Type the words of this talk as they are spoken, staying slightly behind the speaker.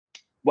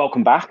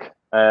welcome back.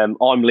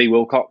 I'm Lee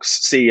Wilcox,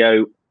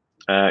 CEO,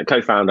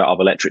 co-founder of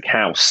Electric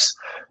House.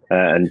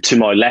 And to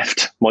my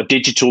left, my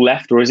digital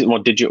left, or is it my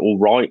digital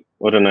right?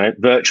 I don't know.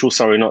 Virtual,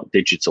 sorry, not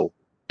digital.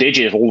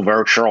 Digital,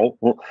 virtual.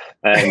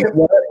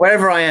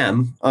 Wherever I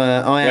am, I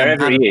am.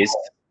 Wherever he is.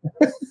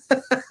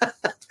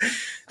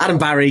 Adam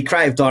Barry,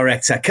 creative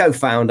director,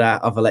 co-founder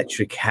of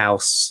Electric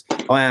House.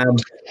 I am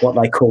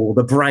what they call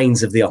the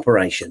brains of the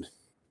operation.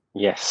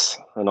 Yes,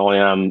 and I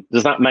am.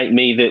 Does that make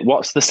me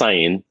what's the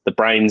saying? The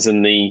brains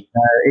and the.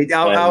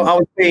 I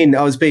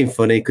was being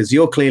funny because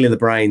you're clearly the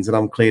brains and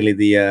I'm clearly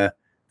the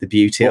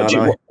beauty, aren't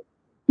I?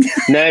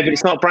 No, but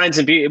it's not brains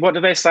and beauty. What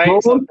do they say?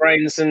 It's like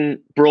brains and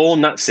brawn.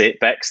 That's it,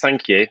 Bex.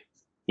 Thank you.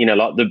 You know,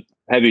 like the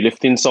heavy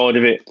lifting side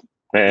of it.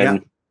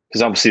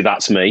 Because obviously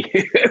that's me.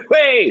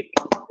 Wait.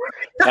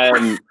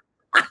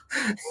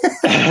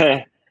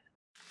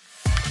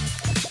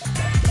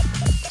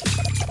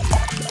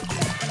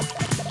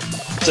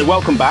 So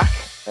welcome back.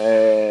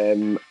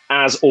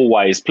 As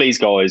always, please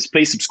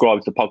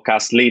subscribe to the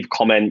podcast, leave a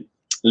comment,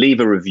 leave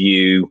a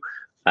review,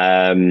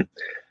 and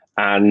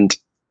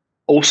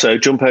also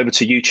jump over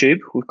to YouTube.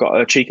 We've got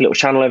a cheeky little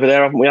channel over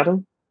there, haven't we,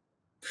 Adam?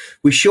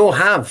 We sure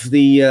have.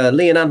 The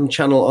Lee and Adam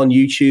channel on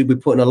YouTube. We're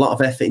putting a lot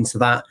of effort into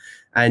that.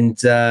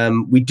 And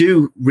we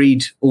do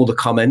read all the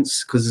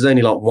comments because there's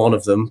only like one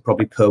of them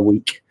probably per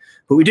week.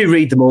 But we do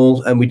read them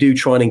all and we do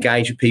try and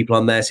engage with people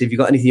on there. So if you've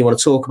got anything you want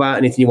to talk about,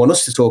 anything you want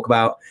us to talk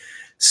about,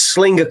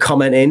 sling a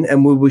comment in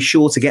and we'll be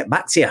sure to get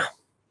back to you.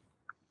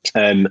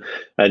 And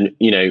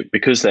you know,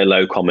 because they're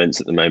low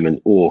comments at the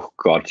moment, oh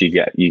God, you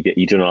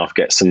don't have to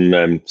get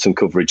some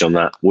coverage on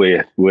that.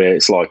 Where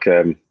it's like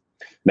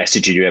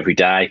messaging you every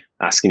day,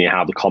 asking you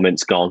how the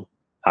comment's gone,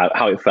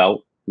 how it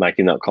felt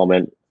making that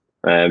comment.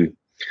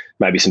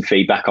 Maybe some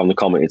feedback on the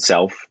comment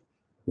itself.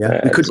 Yeah,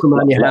 we could come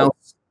around your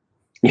house.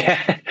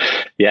 Yeah.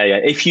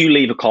 If you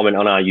leave a comment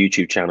on our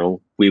YouTube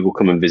channel, we will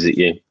come and visit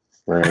you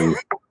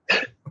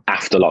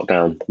after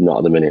lockdown, not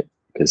at the minute,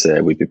 because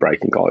we'd be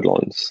breaking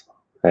guidelines.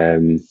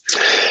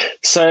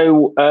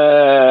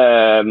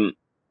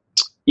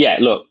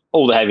 Look,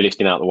 all the heavy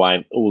lifting out the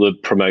way, all the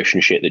promotion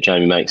shit that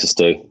Jamie makes us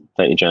do.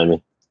 Thank you,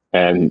 Jamie.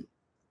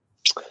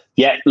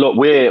 Look,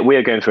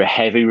 we're going through a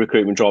heavy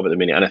recruitment drive at the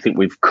minute, and I think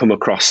we've come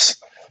across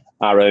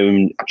our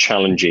own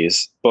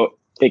challenges, but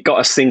it got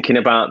us thinking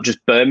about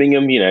just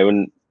Birmingham, you know,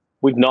 and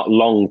we've not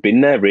long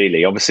been there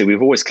really. Obviously,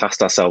 we've always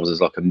classed ourselves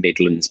as like a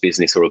Midlands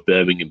business or a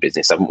Birmingham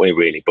business, haven't we,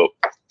 really? But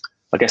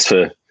I guess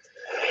for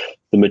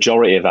the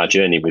majority of our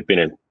journey, we've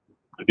been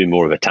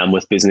more of a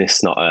Tamworth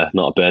business, not a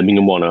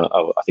Birmingham one.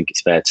 I think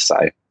it's fair to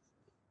say.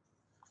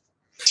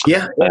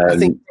 Yeah, I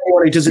think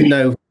anyone who doesn't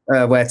know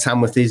where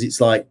Tamworth is,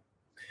 it's like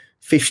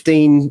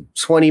 15,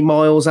 20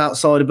 miles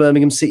outside of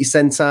Birmingham city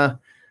centre.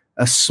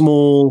 A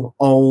small,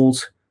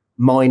 old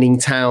mining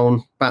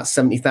town, about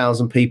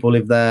 70,000 people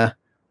live there,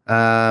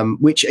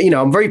 which, you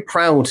know, I'm very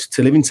proud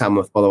to live in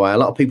Tamworth, by the way. A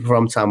lot of people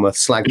from Tamworth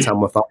slag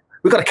Tamworth off.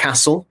 We've got a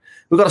castle,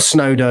 we've got a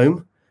snow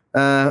dome,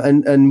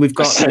 and we've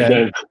got...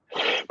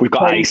 We've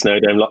got a snow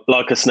dome,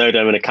 like a snow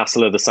dome and a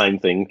castle are the same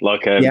thing.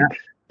 Like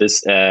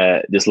there's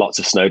lots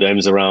of snow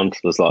domes around.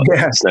 There's like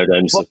snow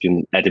domes up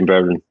in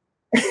Edinburgh. And...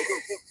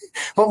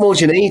 What more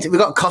do you need? We've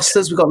got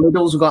Costas, we've got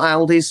Lidl's, we've got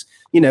Aldi's.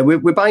 You know, we're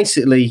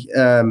basically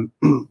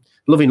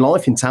loving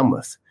life in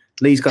Tamworth.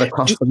 Lee's got a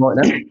Costa right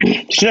now. Do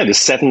you know there's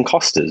 7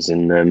 Costas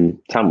in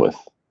Tamworth?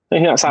 I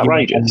think that's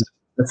outrageous.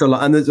 That's a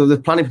lot. And there's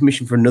planning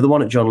permission for another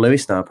one at John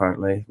Lewis now,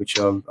 apparently. Which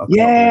I've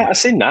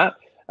seen that.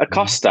 A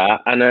Costa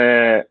and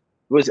I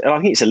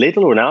think it's a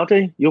Lidl or an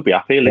Aldi. You'll be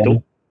happy, a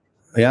Lidl.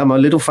 Yeah, I'm a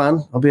Lidl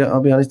fan. I'll be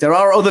honest. There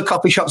are other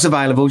coffee shops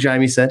available,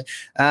 Jamie said.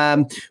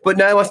 But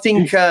no, I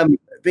think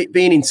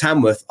being in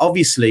Tamworth,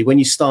 obviously, when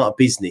you start a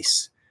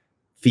business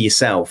for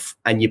yourself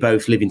and you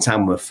both live in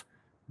Tamworth,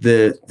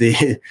 the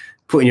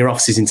putting your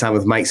offices in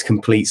Tamworth makes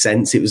complete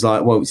sense. It was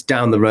like, well, it's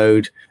down the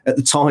road. At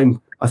the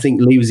time, I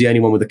think Lee was the only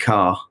one with a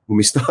car when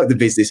we started the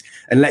business.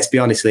 And let's be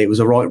honest, Lee, it was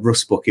a right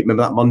rust bucket.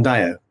 Remember that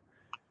Mondeo?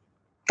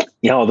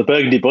 Yeah, the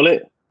Burgundy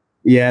Bullet.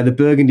 Yeah, the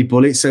Burgundy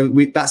Bullet. So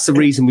that's the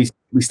reason we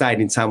stayed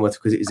in Tamworth,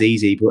 because it was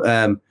easy.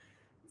 But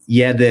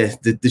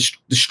the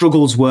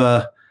struggles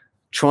were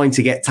trying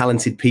to get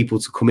talented people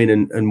to come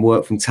in and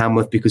work from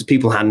Tamworth, because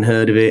people hadn't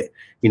heard of it.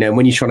 You know,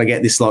 when you're trying to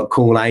get this like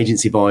cool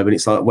agency vibe and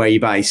it's like, where are you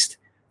based?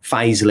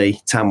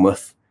 Faisley,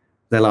 Tamworth.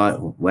 They're like,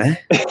 where?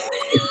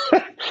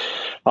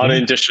 On an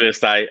industrial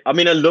estate. I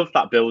mean, I love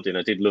that building.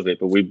 I did love it,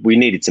 but we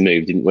needed to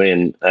move, didn't we?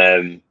 And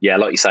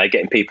like you say,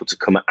 getting people to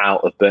come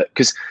out of it,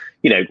 because,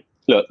 you know,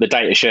 look, the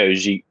data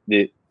shows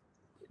the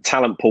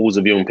talent pools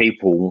of young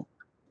people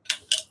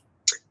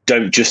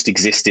don't just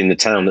exist in the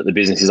town that the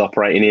business is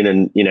operating in.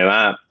 And, you know,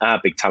 our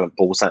big talent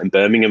pool sat in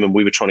Birmingham, and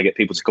we were trying to get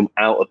people to come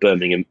out of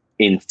Birmingham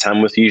into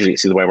Tamworth. Usually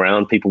it's the other way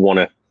around. People want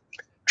to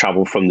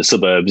travel from the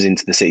suburbs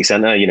into the city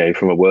centre, you know,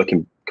 from a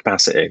working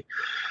capacity.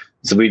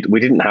 So we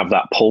didn't have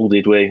that pool,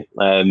 did we?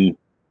 And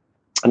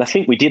I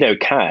think we did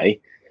okay.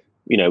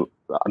 You know,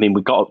 I mean,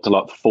 we got up to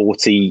like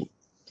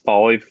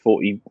 45,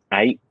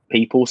 48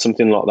 people,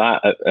 something like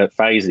that at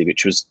Faisley,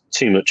 which was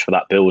too much for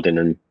that building.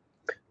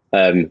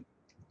 And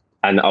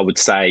and I would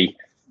say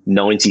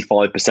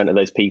 95% of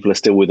those people are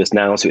still with us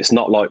now. So it's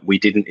not like we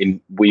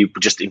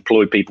just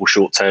employed people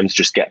short term to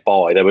just get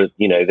by. They were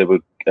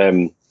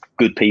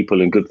good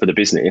people and good for the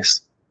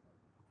business.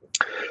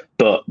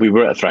 But we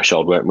were at a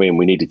threshold, weren't we? And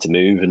we needed to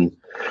move. And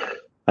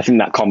I think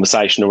that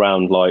conversation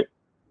around like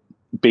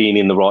being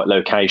in the right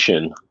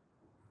location,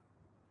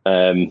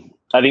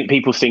 I think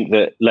people think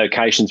that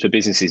locations for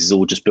businesses is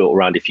all just built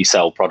around if you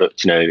sell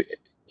product,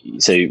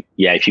 So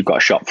yeah, if you've got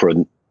a shop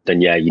front, then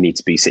yeah, you need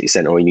to be city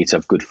centre or you need to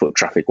have good foot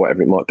traffic,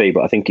 whatever it might be.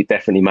 But I think it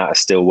definitely matters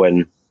still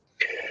when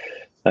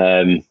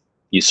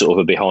you sort of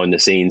a behind the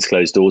scenes,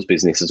 closed doors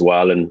business as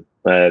well. And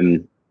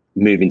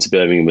moving to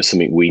Birmingham was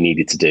something we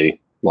needed to do,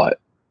 like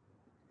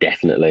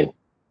definitely,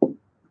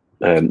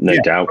 no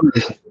doubt.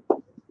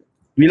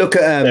 You look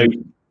at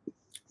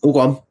go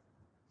on.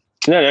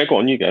 No, go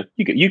on. You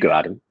go,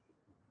 Adam.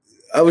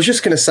 I was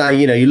just going to say,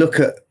 you look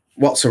at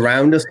what's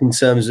around us in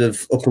terms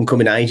of up and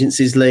coming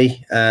agencies,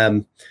 Lee.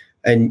 And,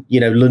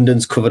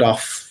 London's covered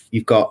off.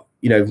 You've got,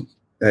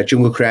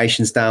 Jungle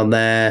Creations down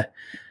there.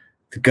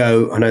 The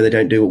Go, I know they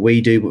don't do what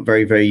we do, but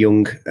very, very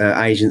young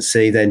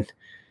agency. Then,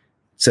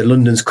 so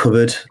London's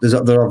covered. There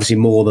are obviously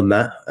more than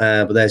that,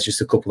 but there's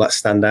just a couple that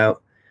stand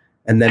out.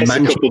 And then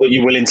there's a couple that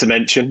you're willing to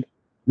mention.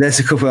 There's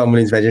a couple I'm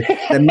willing to mention.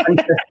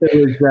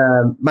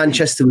 Then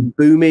Manchester was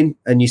booming,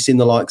 and you've seen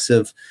the likes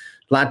of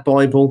Lad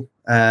Bible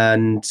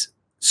and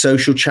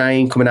Social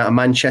Chain coming out of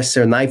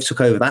Manchester, and they've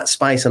took over that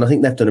space, and I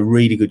think they've done a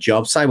really good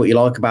job. Say what you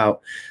like about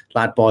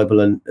Lad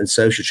Bible and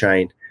Social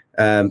Chain,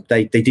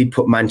 they did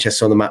put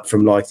Manchester on the map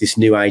from like this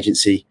new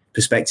agency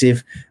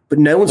perspective, but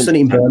no one's done it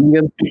in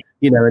Birmingham,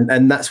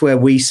 and that's where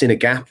we seen a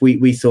gap.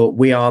 We thought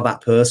we are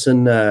that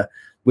person,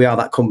 we are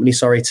that company,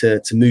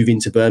 to move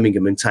into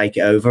Birmingham and take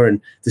it over, and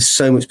there's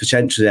so much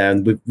potential there,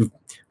 and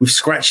we've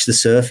scratched the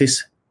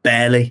surface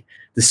barely.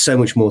 There's so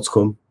much more to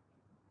come.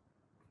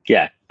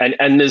 Yeah,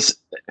 and there's,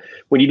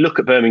 when you look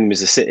at Birmingham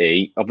as a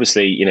city,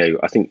 obviously,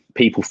 I think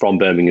people from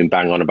Birmingham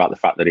bang on about the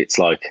fact that it's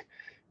like,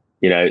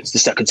 it's the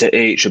second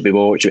city, it should be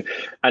more,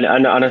 and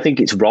I think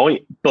it's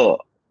right. But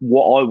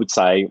what I would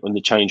say, and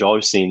the change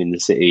I've seen in the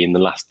city in the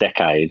last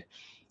decade,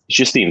 is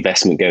just the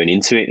investment going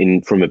into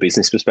it from a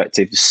business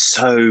perspective. There's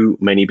so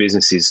many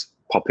businesses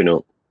popping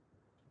up.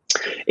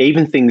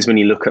 Even things when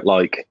you look at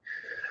like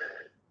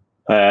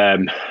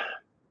Digbeth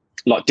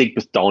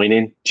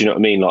Dining, do you know what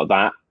I mean? Like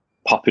that.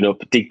 Popping up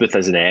Digbeth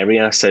as an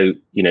area. So,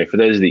 for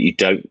those that you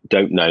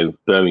don't know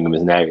Birmingham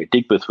as an area,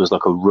 Digbeth was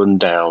like a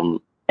rundown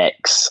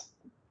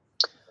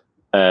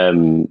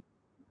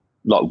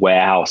like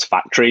warehouse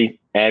factory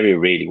area,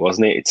 really,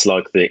 wasn't it? It's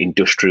like the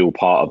industrial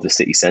part of the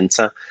city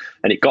centre.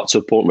 And it got to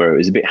a point where it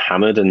was a bit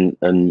hammered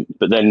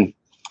but then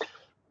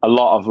a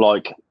lot of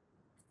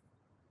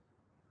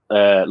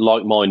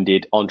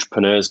like-minded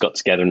entrepreneurs got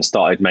together and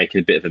started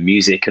making a bit of a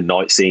music and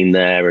night scene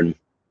there, and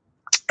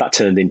that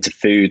turned into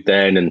food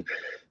then. And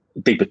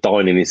Digbeth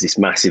Dining is this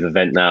massive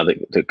event now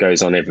that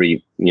goes on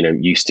every,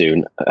 used to,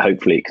 and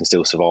hopefully it can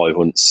still survive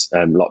once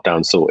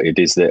lockdown sorted,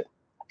 is that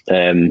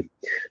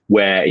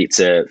where it's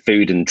a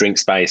food and drink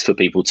space for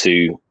people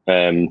to,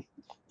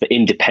 for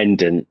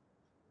independent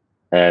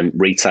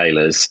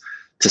retailers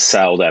to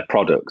sell their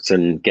product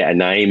and get a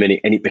name.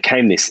 And it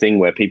became this thing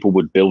where people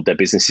would build their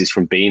businesses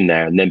from being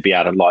there and then be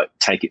able to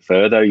take it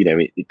further.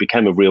 It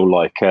became a real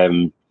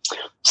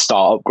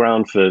startup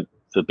ground for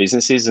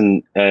businesses,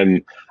 and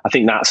I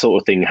think that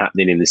sort of thing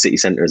happening in the city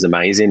centre is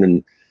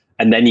amazing.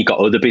 And then you got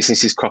other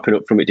businesses cropping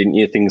up from it, didn't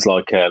you? Things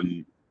like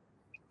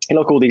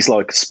all these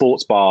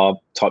sports bar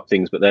type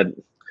things, but they're,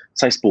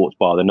 say sports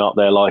bar, they're not.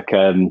 They're like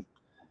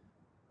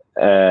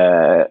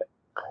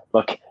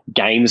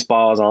games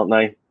bars, aren't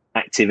they?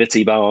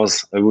 Activity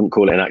bars. I wouldn't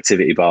call it an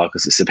activity bar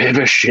because it's a bit of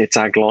a shit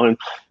tagline,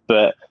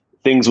 but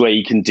things where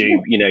you can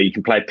do, you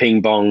can play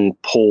ping pong,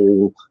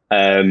 pool.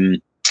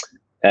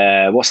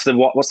 What's the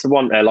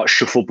one like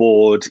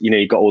shuffleboard?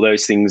 You've got all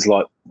those things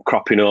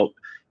cropping up.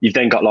 You've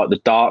then got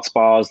the darts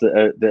bars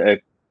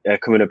that are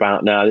coming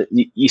about now.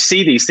 You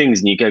see these things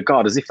and you go,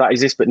 God, as if that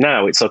exists. But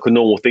now it's like a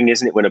normal thing,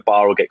 isn't it? When a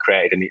bar will get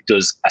created and it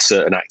does a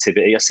certain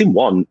activity. I seen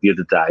one the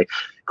other day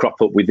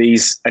crop up with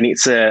these, and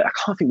it's I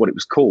can't think what it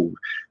was called,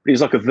 but it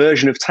was like a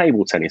version of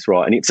table tennis,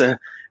 right? And it's a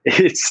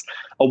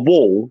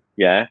wall,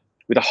 yeah,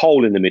 with a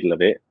hole in the middle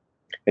of it,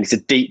 and it's a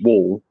deep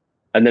wall.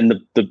 And then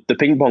the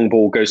ping pong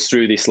ball goes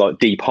through this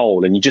deep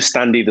hole, and you just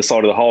stand either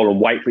side of the hole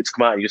and wait for it to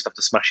come out. And you just have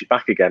to smash it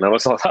back again. And I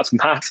was like, that's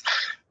mad.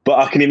 But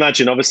I can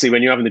imagine, obviously,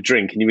 when you're having a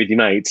drink and you're with your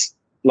mates,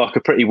 a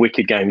pretty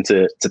wicked game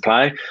to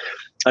play.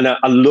 And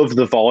I love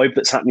the vibe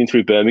that's happening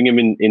through Birmingham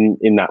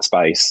in that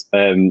space.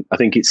 I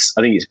think it's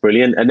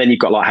brilliant. And then you've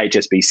got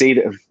HSBC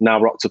that have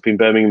now rocked up in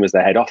Birmingham as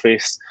their head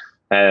office,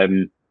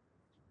 and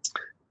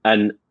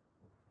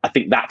I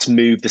think that's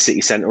moved the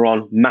city centre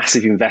on.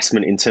 Massive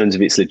investment in terms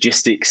of its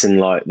logistics and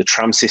the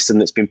tram system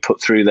that's been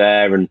put through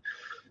there, and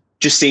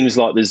just seems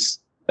like there's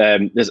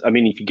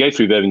if you go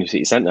through Birmingham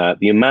city centre,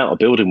 the amount of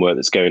building work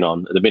that's going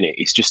on at the minute,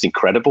 it's just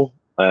incredible.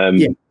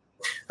 Yeah,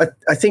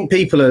 I think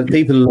people are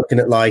looking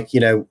at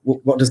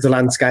what does the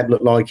landscape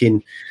look like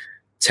in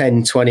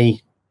 10,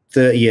 20,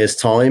 30 years'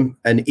 time,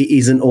 and it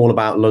isn't all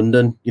about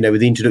London.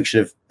 With the introduction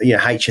of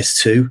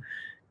HS2,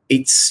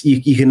 it's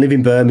you can live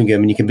in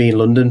Birmingham and you can be in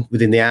London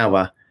within the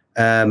hour.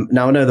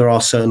 Now I know there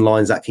are certain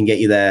lines that can get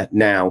you there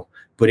now,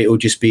 but it will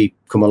just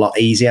become a lot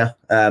easier.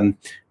 And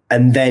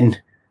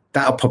then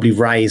that'll probably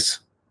raise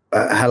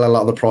a hell of a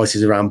lot of the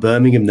prices around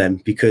Birmingham then,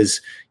 because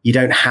you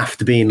don't have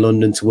to be in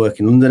London to work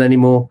in London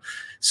anymore.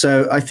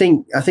 So I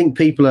think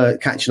people are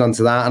catching on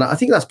to that, and I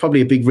think that's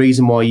probably a big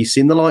reason why you've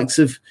seen the likes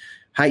of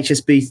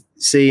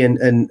HSBC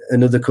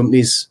and other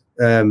companies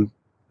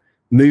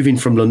moving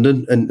from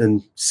London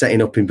and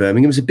setting up in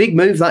Birmingham. It's a big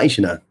move, that is,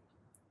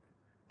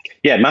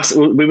 Yeah, massive.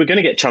 We were going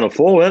to get Channel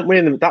 4, weren't we?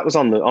 And that was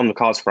on the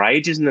cards for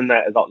ages, and then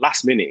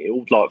last minute it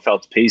all fell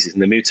to pieces,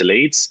 and they moved to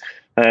Leeds,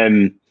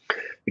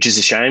 which is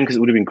a shame, because it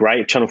would have been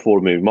great if Channel 4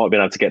 had moved. Might have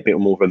been able to get a bit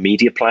more of a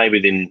media play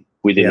within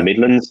the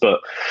Midlands,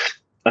 but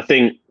I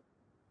think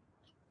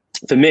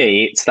for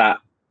me it's that,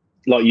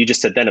 like you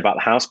just said then about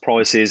the house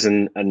prices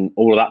and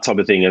all of that type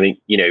of thing. I think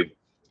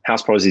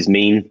house prices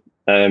mean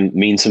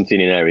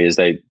something in areas.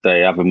 They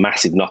have a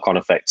massive knock-on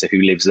effect to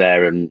who lives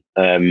there, and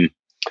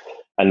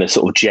the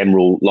sort of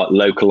general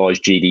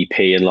localized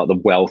GDP and the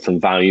wealth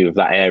and value of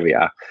that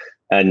area.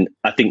 And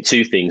I think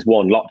two things.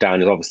 One, lockdown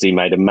has obviously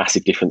made a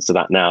massive difference to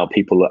that now.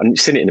 People, and you've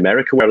seen it in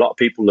America, where a lot of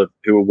people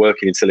who are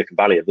working in Silicon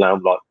Valley have now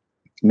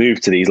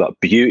moved to these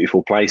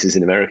beautiful places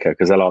in America,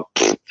 because they're like,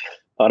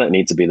 I don't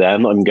need to be there.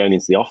 I'm not even going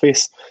into the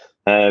office.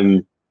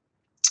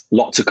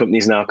 Lots of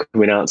companies now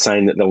coming out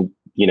saying that they'll,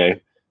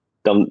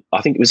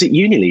 I think it was at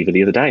Unilever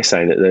the other day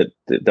saying that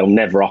they'll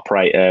never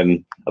operate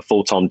a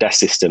full-time desk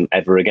system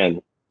ever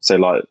again.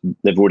 So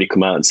they've already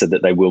come out and said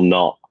that they will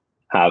not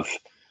have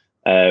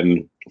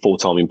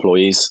full-time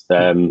employees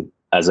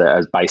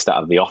as based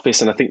out of the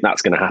office. And I think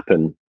that's going to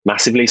happen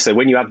massively. So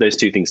when you add those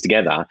two things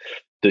together,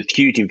 the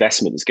huge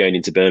investment that's going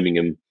into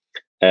Birmingham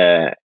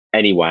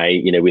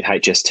anyway, with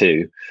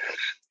HS2,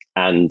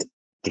 and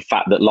the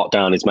fact that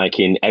lockdown is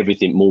making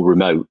everything more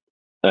remote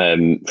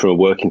from a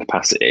working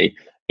capacity,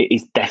 it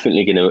is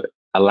definitely going to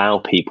allow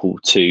people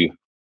to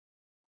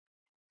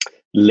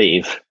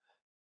live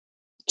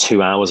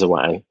 2 hours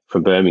away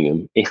from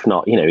Birmingham. If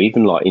not,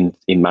 even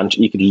in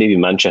Manchester, you could live in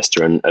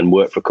Manchester and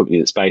work for a company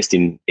that's based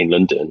in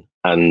London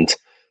and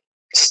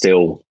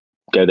still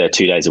go there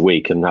 2 days a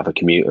week and have a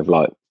commute of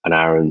an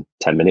hour and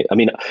 10 minutes. I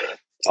mean,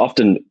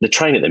 often the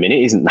train at the minute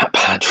isn't that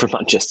bad from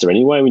Manchester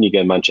anyway, when you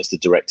go Manchester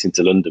direct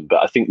into London.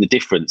 But I think the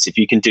difference, if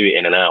you can do it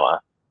in an hour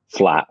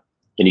flat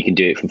and you can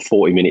do it from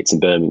 40 minutes in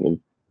Birmingham,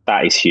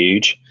 that is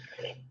huge.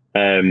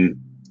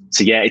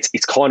 So yeah,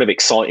 it's kind of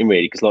exciting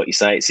really, because like you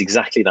say, it's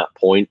exactly that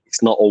point.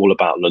 It's not all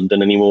about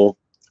London anymore,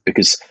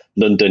 because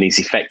London is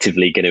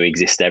effectively going to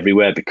exist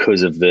everywhere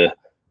because of the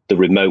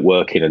remote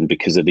working and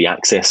because of the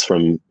access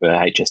from a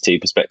HS2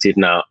 perspective.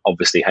 Now,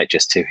 obviously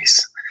HS2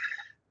 is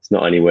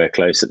not anywhere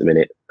close at the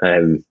minute,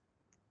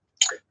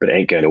 but it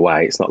ain't going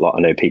away. It's not like, I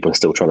know people are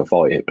still trying to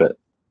fight it, but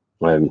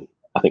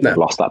I think they've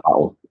lost that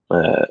battle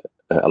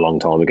a long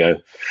time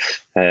ago.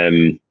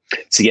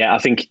 So yeah, I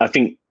think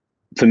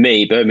for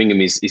me,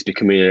 Birmingham is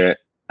becoming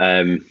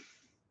a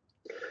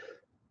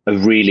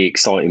really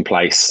exciting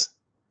place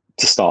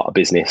to start a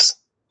business.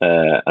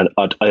 And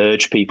I'd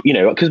urge people,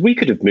 because we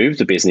could have moved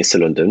the business to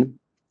London.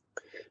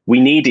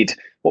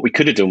 What we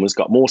could have done was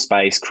got more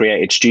space,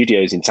 created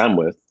studios in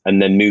Tamworth,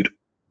 and then moved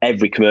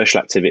every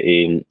commercial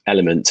activity and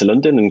element to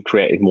London and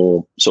created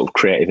more sort of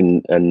creative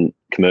and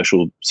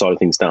commercial side of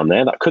things down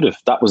there.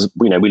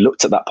 We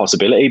looked at that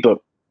possibility, but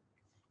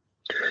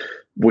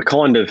we're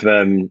kind of,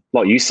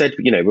 like you said,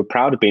 we're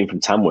proud of being from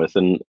Tamworth,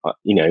 and,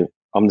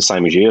 I'm the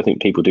same as you. I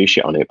think people do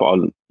shit on it, but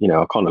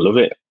I kind of love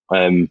it.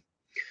 And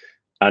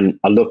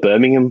I love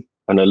Birmingham,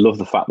 and I love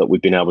the fact that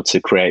we've been able to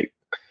create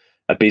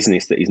a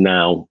business that is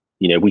now,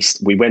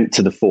 we went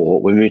to the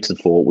fort, we moved to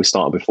the fort, we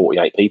started with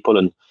 48 people,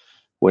 and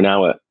we're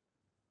now at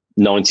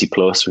 90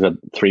 plus. We've had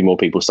 3 more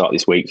people start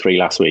this week, 3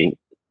 last week.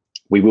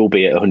 We will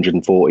be at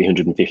 140,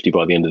 150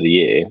 by the end of the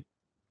year.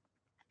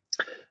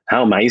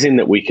 How amazing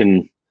that we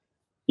can,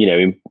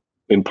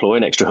 employ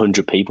an extra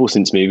 100 people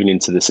since moving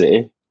into the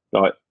city,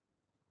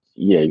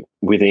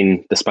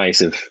 within the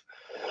space of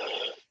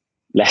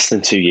less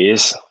than 2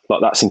 years.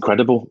 That's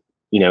incredible,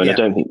 and I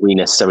don't think we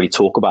necessarily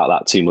talk about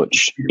that too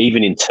much,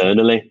 even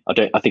internally.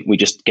 I think we're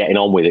just getting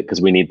on with it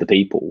because we need the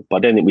people, but I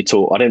don't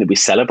think we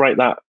celebrate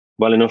that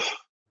well enough.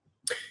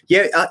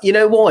 Yeah, you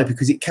know why?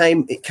 Because it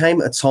came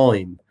at a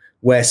time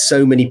where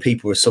so many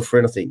people were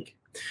suffering, I think.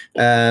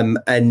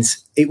 And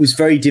it was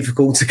very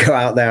difficult to go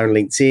out there on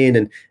LinkedIn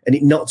and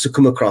it not to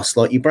come across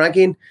like you're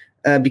bragging,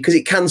 because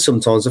it can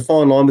sometimes, a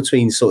fine line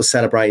between sort of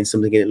celebrating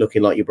something and it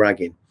looking like you're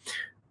bragging.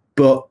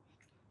 But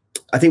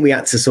I think we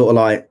had to sort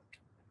of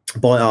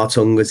bite our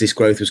tongue as this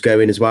growth was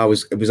going as well.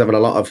 It was having a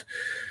lot of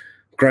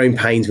growing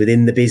pains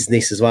within the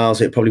business as well,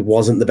 so it probably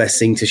wasn't the best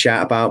thing to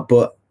shout about.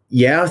 But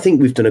yeah, I think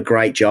we've done a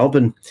great job.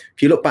 And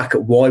if you look back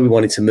at why we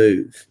wanted to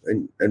move,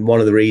 and one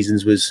of the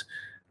reasons was,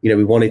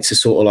 we wanted to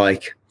sort of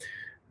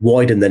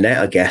widen the net,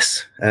 I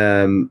guess.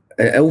 And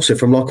also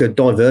from a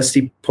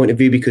diversity point of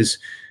view, because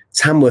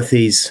Tamworth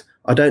is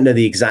I don't know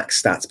the exact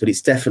stats, but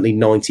it's definitely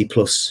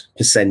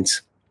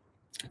 90+%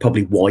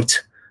 probably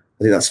white.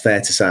 I think that's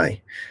fair to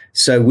say.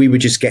 So we were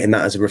just getting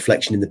that as a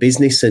reflection in the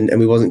business, and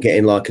we wasn't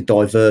getting like a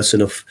diverse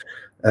enough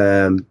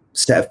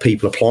set of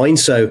people applying.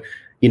 So,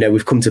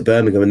 we've come to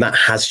Birmingham, and that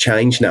has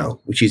changed now,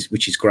 which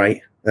is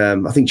great.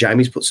 I think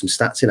Jamie's put some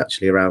stats in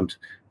actually around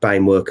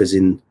BAME workers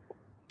in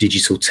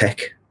digital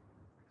tech.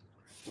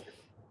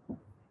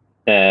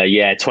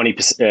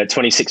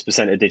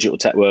 26% of digital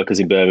tech workers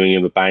in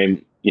Birmingham are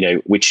BAME,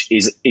 which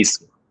is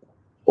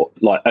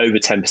like over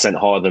 10%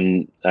 higher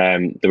than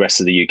the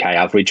rest of the UK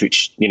average,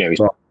 which,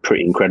 is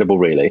pretty incredible,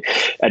 really.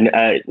 And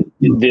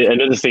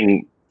another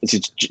thing,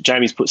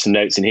 Jamie's put some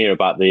notes in here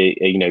about the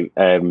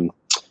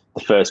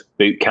first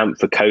boot camp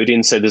for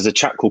coding. So there's a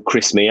chap called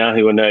Chris Mia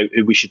who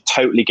we should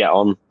totally get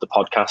on the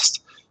podcast.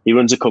 He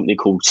runs a company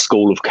called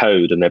School of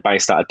Code, and they're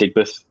based out of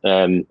Digbeth.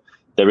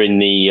 They're in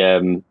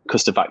the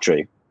custard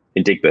factory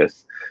in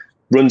Digbeth.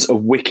 Runs a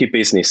wicked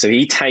business. So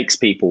he takes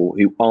people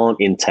who aren't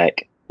in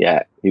tech,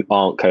 who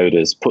aren't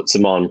coders, puts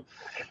them on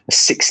a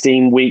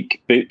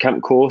 16-week boot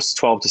camp course,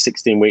 12 to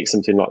 16 weeks,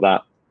 something like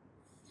that.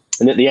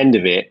 And at the end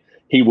of it,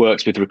 he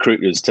works with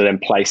recruiters to then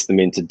place them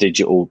into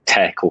digital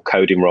tech or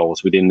coding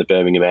roles within the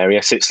Birmingham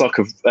area. So it's like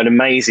an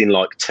amazing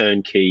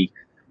turnkey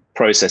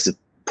process of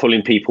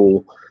pulling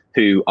people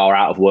who are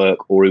out of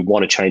work or who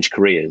want to change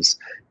careers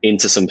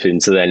into something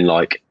to then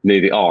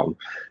move it on.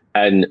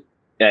 And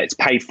it's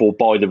paid for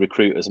by the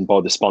recruiters and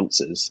by the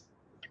sponsors.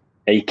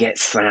 And you get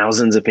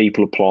thousands of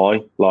people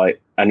apply,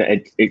 and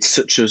it's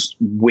such a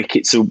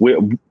wicked. So we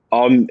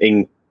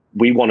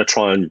want to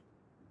try and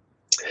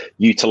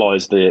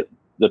utilize the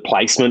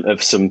placement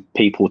of some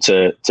people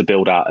to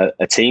build out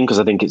a team, because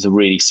I think it's a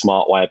really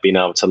smart way of being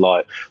able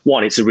to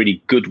it's a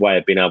really good way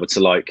of being able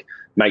to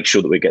make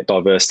sure that we get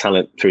diverse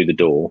talent through the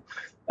door.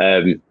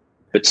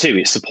 But two,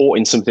 it's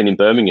supporting something in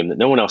Birmingham that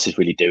no one else is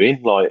really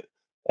doing.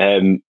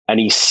 And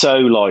he's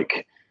so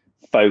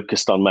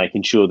focused on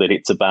making sure that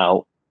it's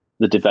about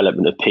the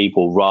development of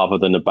people rather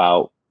than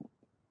about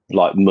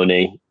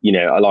money.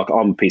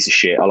 I'm a piece of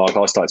shit.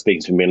 I started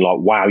speaking to him and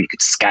wow, you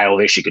could scale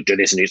this, you could do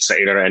this, and you'd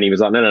say, and he was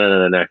like,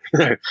 no,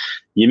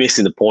 you're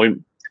missing the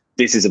point.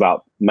 This is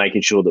about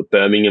making sure that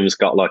Birmingham's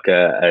got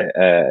an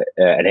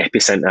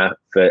epicenter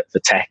for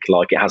tech.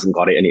 It hasn't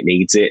got it and it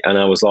needs it. And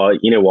I was like,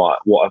 you know what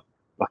a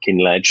fucking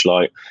ledge.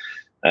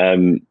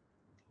 Made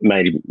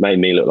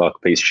me look like a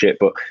piece of shit,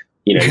 but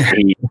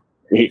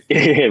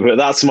but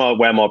that's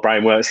where my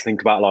brain works.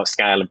 Think about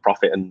scale and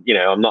profit, and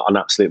I'm not an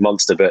absolute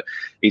monster, but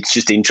it's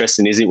just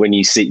interesting, isn't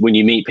it, when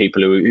you meet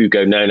people who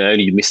go, no,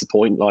 you miss the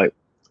point.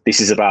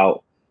 This is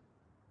about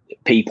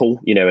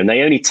people, and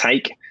they only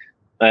take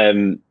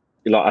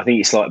I think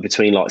it's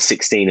between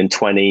 16 and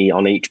 20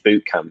 on each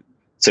boot camp.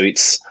 So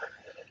it's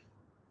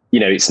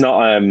it's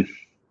not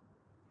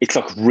it's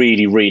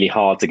really, really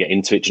hard to get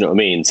into it. Do you know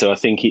what I mean? So I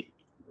think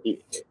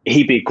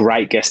he'd be a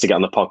great guest to get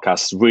on the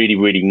podcast. Really,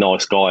 really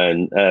nice guy,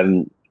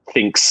 and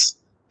thinks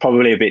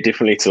probably a bit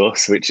differently to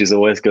us, which is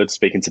always good,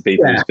 speaking to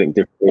people who think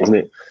differently, isn't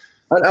it?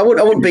 I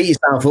wouldn't beat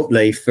yourself up,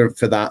 Lee, for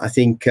that. I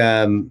think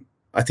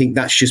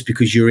that's just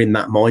because you're in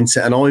that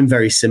mindset, and I'm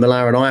very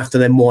similar, and I have to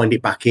then wind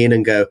it back in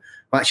and go,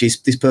 actually,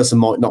 this person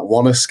might not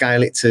want to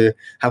scale it to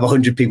have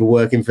 100 people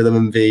working for them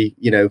and be,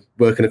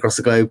 working across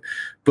the globe.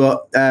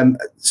 But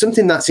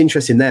something that's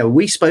interesting there,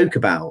 we spoke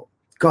about,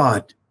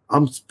 God,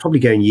 I'm probably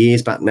going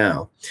years back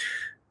now,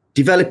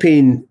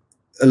 developing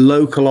a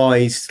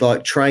localized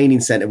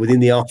training center within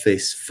the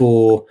office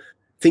for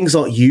things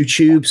like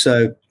YouTube.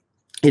 So,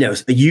 a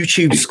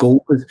YouTube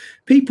school, because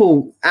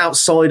people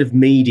outside of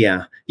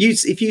media,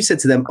 if you said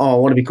to them, oh, I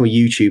want to become a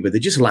YouTuber, they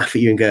just laugh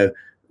at you and go,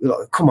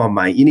 come on,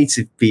 mate, you need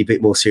to be a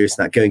bit more serious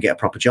than that. Go and get a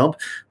proper job.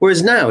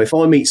 Whereas now, if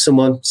I meet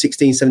someone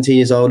 16, 17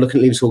 years old, looking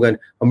at leaving school going,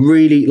 I'm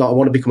really I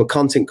want to become a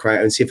content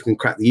creator and see if I can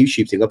crack the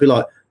YouTube thing, I'll be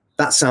like,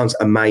 that sounds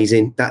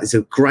amazing. That is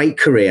a great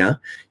career.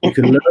 You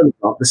can learn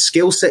about the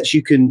skill sets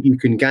you can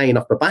gain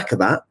off the back of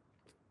that.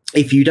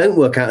 If you don't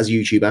work out as a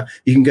YouTuber,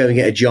 you can go and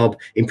get a job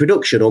in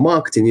production or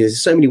marketing.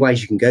 There's so many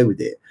ways you can go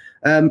with it.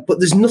 But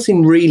there's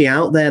nothing really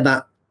out there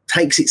that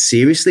takes it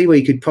seriously, where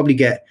you could probably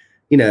get,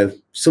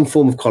 some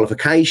form of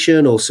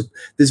qualification, or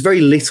there's very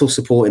little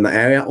support in that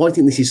area. I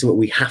think this is something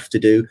we have to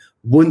do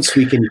once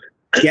we can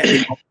get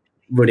it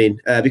running,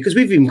 because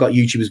we've even got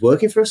YouTubers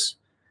working for us.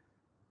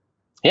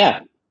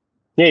 Yeah.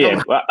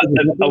 Well,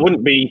 I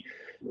wouldn't be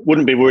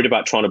worried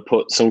about trying to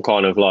put some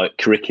kind of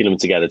curriculum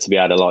together to be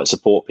able to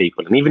support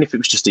people. And even if it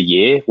was just a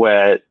year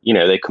where,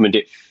 they come and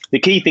do, the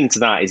key thing to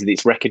that is that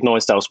it's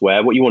recognized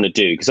elsewhere what you want to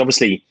do. Because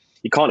obviously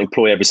you can't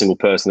employ every single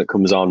person that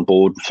comes on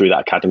board through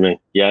that academy.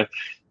 Yeah.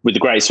 With the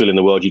greatest will in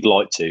the world, you'd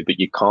like to, but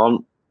you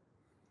can't.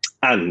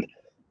 And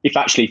if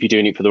you're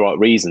doing it for the right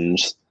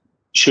reasons,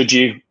 should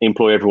you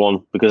employ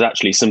everyone? Because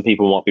actually some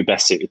people might be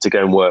best suited to go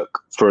and work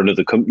for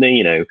another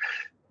company,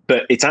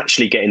 but it's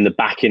actually getting the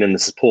backing and the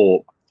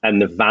support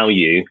and the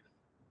value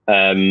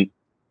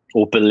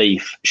or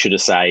belief, should I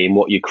say, in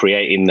what you're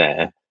creating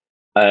there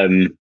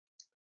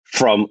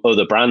from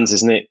other brands,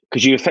 isn't it?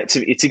 Because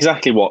it's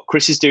exactly what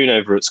Chris is doing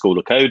over at School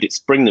of Code. It's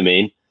bring them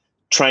in,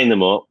 train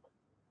them up,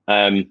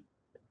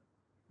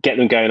 get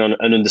them going on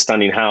and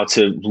understanding how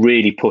to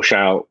really push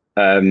out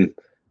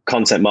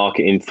content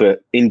marketing for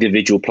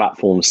individual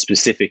platforms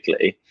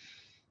specifically,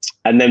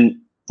 and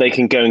then they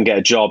can go and get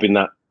a job in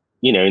that,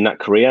 in that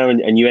career,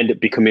 and you end up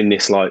becoming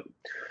this, like,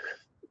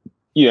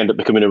 you end up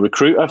becoming a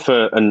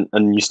recruiter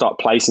and you start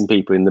placing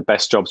people in the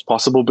best jobs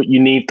possible. But you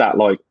need that,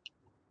 like,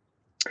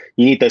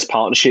 you need those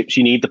partnerships.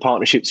 You need the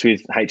partnerships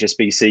with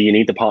HSBC. You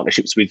need the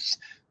partnerships with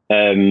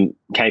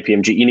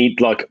KPMG. You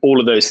need, like, all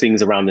of those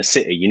things around the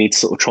city. You need to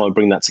sort of try and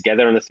bring that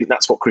together. And I think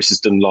that's what Chris has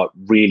done, like,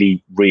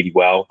 really, really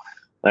well.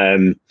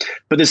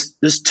 But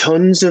there's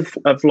tons of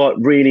like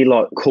really,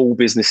 like, cool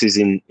businesses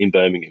in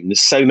Birmingham.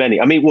 There's so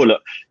many. I mean, well,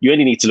 look, you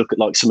only need to look at,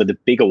 like, some of the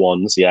bigger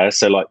ones. Yeah.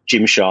 So, like,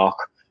 Gymshark,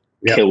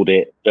 killed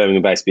it,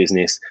 Birmingham-based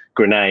business.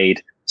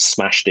 Grenade,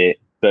 smashed it,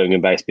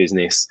 Birmingham-based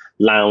business.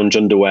 Lounge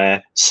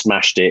Underwear,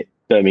 smashed it,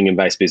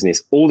 Birmingham-based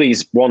business. All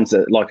these ones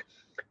that, like,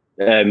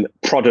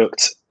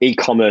 product,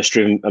 e-commerce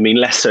driven. I mean,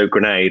 less so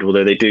Grenade,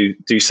 although they do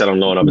sell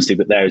online, obviously,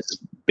 but there's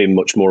been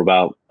much more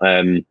about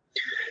to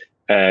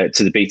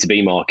the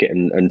B2B market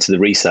and to the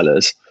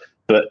resellers.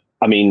 But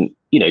I mean,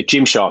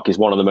 Gymshark is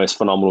one of the most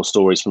phenomenal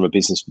stories from a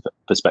business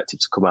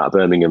perspective to come out of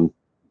Birmingham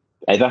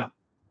ever.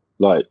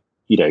 Like,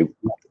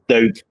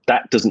 though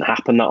that doesn't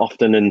happen that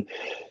often. And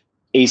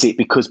is it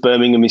because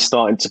Birmingham is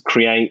starting to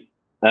create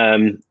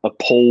a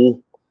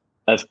pool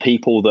of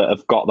people that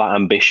have got that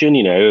ambition,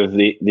 of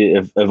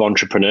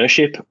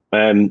entrepreneurship?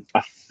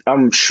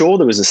 I'm sure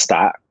there was a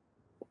stat.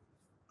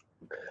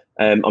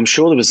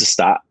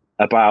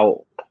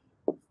 About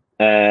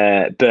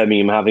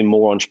Birmingham having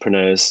more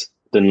entrepreneurs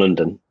than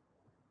London,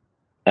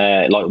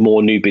 like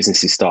more new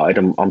businesses started.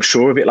 I'm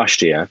sure of it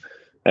last year,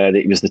 that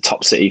it was the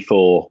top city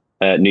for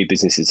new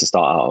businesses to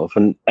start out of.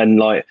 And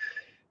like,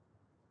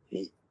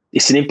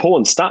 it's an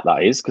important stat,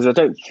 that is, because I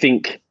don't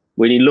think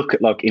when you look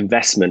at, like,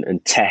 investment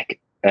and tech,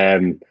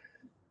 you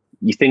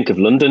think of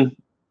London.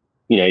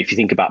 If you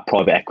think about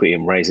private equity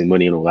and raising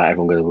money and all that,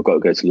 everyone goes, we've got to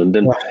go to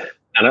London. Right.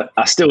 And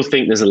I still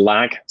think there's a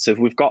lag. So if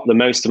we've got the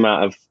most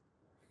amount of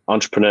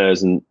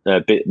entrepreneurs and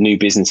new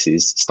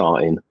businesses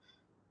starting,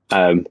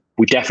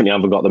 we definitely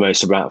haven't got the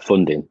most amount of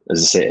funding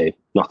as a city.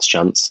 Not a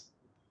chance.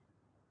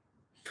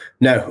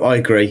 No, I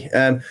agree.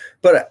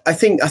 But I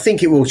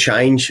think it will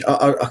change.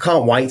 I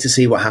can't wait to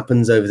see what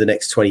happens over the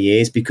next 20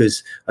 years,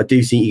 because I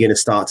do think you're going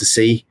to start to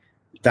see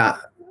that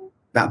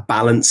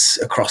balance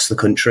across the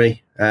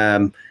country.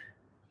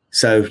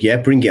 So yeah,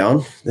 bring it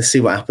on. Let's see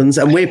what happens.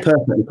 And we're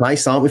perfectly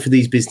placed, aren't we, for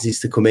these businesses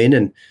to come in?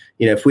 And,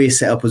 if we're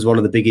set up as one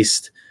of the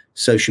biggest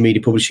social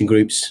media publishing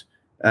groups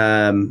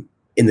in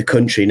the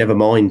country, never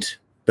mind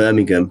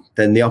Birmingham,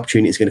 then the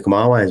opportunity is going to come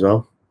our way as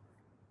well.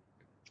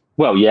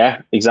 Well,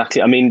 yeah,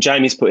 exactly. I mean,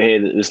 Jamie's put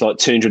here that there's like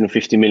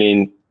 £250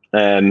 million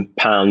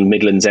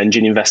Midlands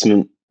engine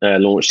investment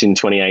launched in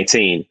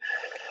 2018.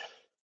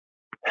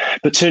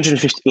 But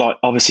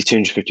obviously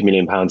 £250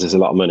 million is a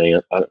lot of money.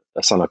 I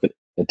sound like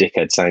a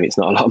dickhead saying it's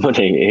not a lot of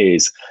money. It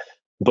is.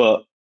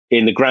 But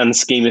in the grand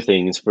scheme of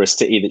things, for a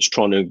city that's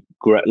trying to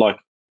grow, like,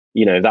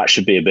 that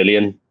should be $1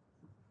 billion.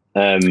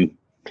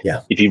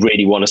 If you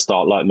really want to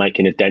start, like,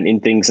 making a dent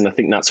in things. And I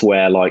think that's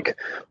where, like,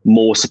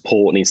 more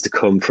support needs to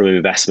come from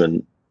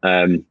investment,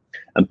 and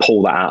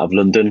pull that out of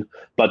London.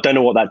 But I don't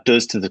know what that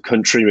does to the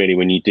country, really,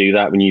 when you do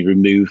that, when you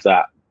remove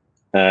that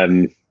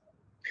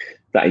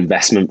that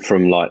investment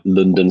from, like,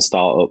 London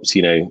startups.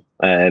 It's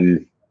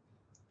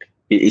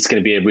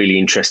going to be a really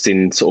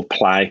interesting sort of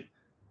play,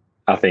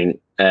 I think,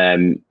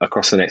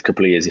 across the next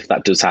couple of years, if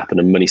that does happen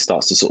and money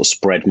starts to sort of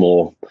spread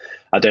more.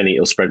 I don't think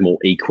it'll spread more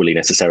equally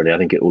necessarily. I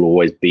think it will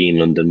always be in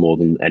London more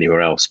than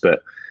anywhere else.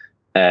 But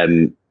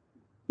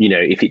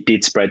if it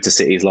did spread to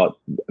cities like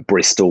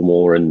Bristol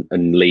more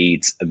and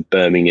Leeds and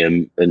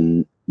Birmingham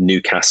and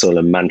Newcastle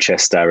and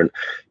Manchester, and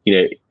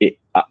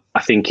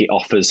I think it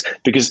offers,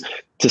 because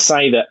to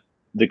say that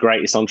the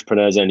greatest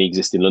entrepreneurs only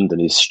exist in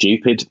London is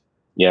stupid.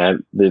 Yeah,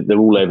 they're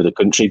all over the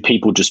country.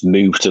 People just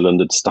move to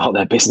London to start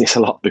their business a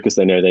lot because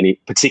they know they need,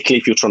 particularly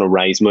if you're trying to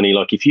raise money.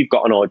 Like, if you've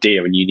got an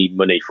idea and you need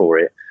money for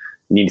it,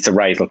 you need to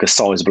raise, like, a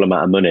sizable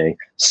amount of money.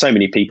 So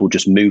many people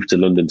just move to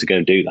London to go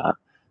and do that.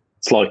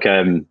 It's like,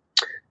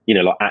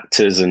 like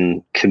actors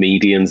and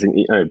comedians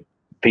and,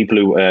 people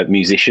who are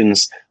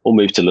musicians all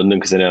move to London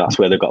because they know that's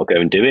where they've got to go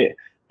and do it.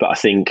 But I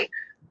think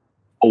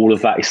all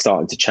of that is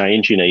starting to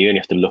change. You only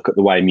have to look at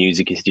the way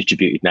music is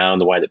distributed now and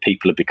the way that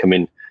people are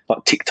becoming,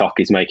 like, TikTok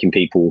is making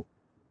people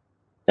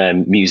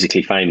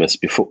musically famous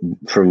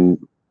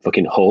from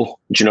fucking Hull.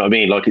 Do you know what I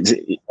mean? Like,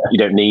 you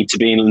don't need to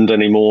be in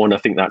London anymore. And I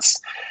think that's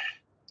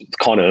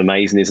kind of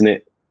amazing, isn't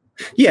it?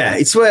 Yeah,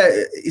 it's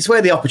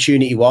where the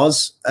opportunity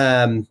was.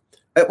 Well,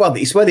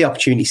 it's where the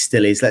opportunity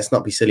still is. Let's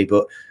not be silly,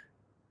 but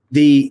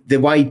the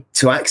way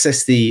to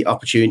access the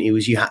opportunity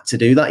was you had to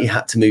do that. You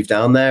had to move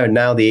down there, and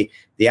now the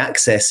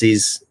access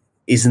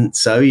isn't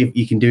so.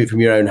 You can do it from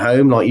your own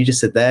home, like you just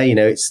said there.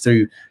 It's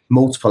through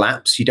multiple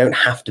apps. You don't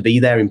have to be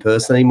there in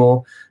person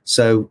anymore.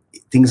 So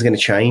things are going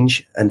to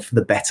change, and for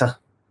the better,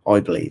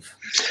 I believe.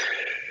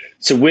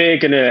 So we're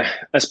gonna,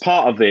 as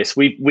part of this,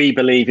 we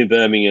believe in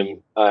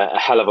Birmingham a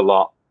hell of a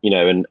lot,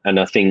 and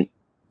I think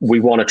we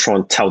want to try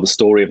and tell the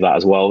story of that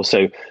as well.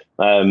 So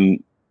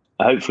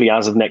hopefully,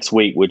 as of next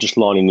week, we're just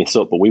lining this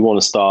up, but we want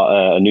to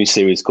start a new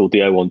series called the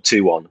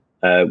 0121,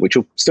 which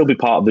will still be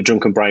part of the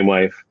Drunken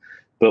Brainwave,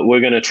 but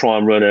we're going to try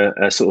and run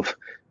a sort of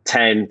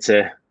 10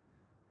 to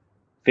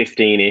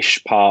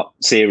 15-ish part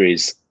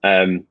series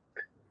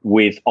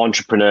with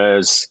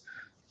entrepreneurs,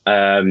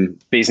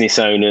 business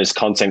owners,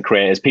 content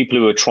creators, people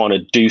who are trying to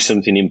do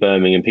something in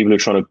Birmingham, people who are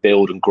trying to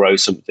build and grow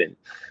something.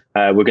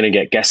 We're going to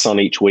get guests on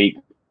each week.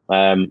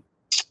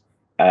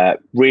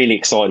 Really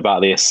excited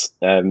about this.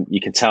 You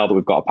can tell that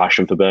we've got a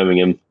passion for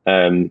Birmingham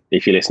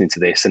if you're listening to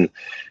this, and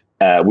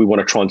we want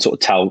to try and sort of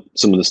tell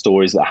some of the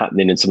stories that are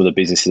happening and some of the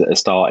businesses that are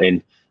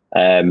starting.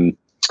 We're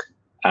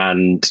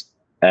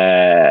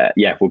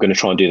going to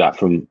try and do that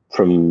from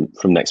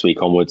next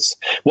week onwards.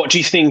 What do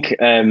you think?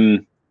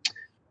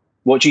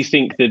 What do you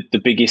think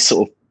the biggest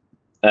sort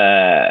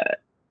of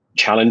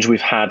challenge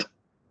we've had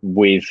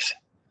with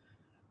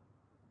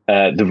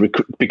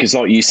because,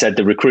 like you said,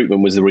 the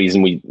recruitment was the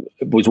reason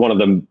was one of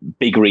the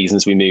big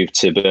reasons we moved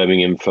to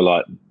Birmingham. For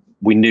like,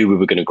 we knew we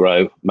were going to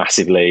grow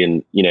massively,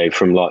 and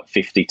from like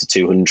 50 to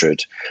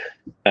 200.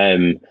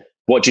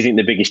 What do you think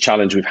the biggest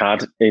challenge we've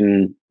had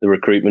in the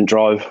recruitment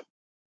drive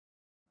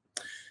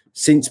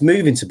since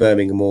moving to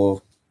Birmingham?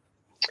 Or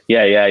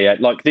yeah,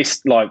 like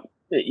this, like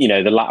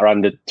the latter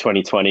end of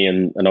 2020,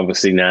 and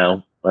obviously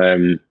now.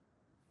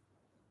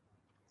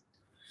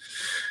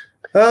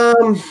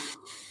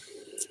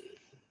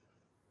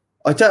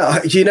 I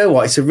don't. Do you know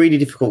what? It's a really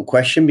difficult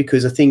question,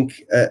 because I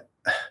think a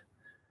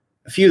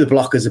few of the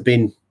blockers have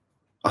been,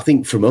 I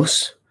think, from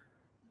us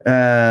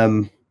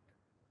when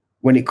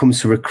it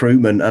comes to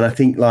recruitment. And I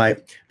think,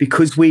 like,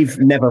 because we've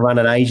never run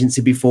an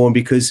agency before, and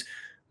because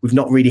we've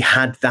not really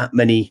had that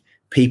many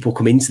people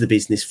come into the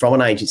business from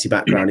an agency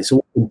background, it's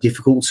all been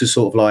difficult to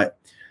sort of like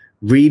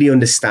really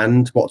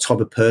understand what type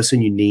of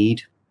person you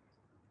need.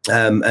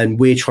 And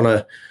we're trying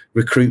to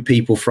recruit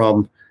people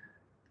from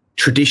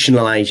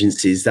traditional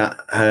agencies that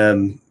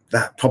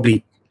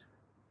probably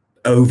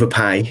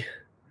overpay,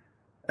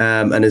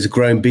 and as a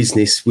growing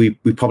business, we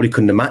probably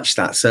couldn't have matched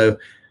that. So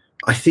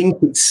I think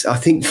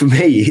for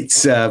me,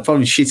 it's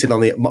probably shitting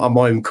on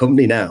my own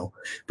company now,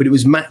 but it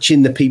was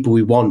matching the people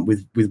we want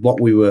with what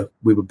we were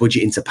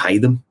budgeting to pay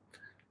them.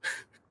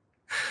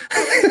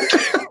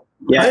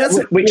 Yeah,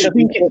 which I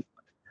think it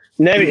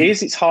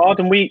is. It's hard,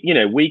 and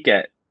we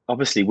get.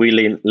 Obviously, we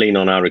lean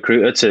on our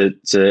recruiter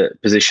to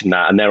position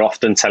that, and they're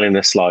often telling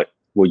us like,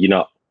 "Well, you're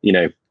not,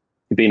 you're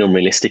being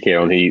unrealistic here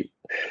on who you."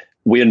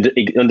 We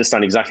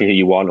understand exactly who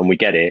you want, and we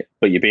get it,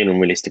 but you're being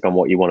unrealistic on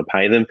what you want to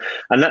pay them,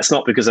 and that's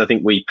not because I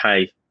think we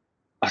pay.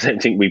 I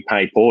don't think we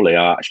pay poorly.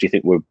 I actually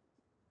think we're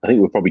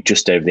probably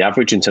just over the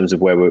average in terms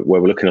of where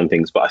we're looking on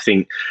things. But I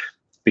think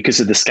because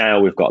of the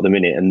scale we've got at the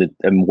minute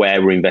and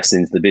where we're investing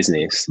into the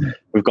business,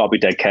 we've got to be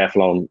dead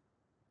careful on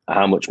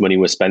how much money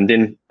we're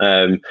spending.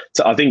 So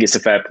I think it's a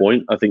fair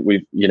point. I think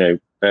we've,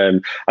 I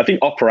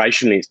think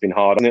operationally it's been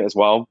hard on it as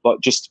well.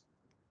 But just,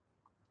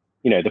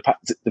 when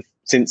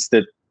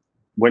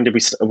did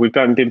we've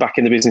been back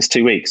in the business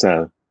 2 weeks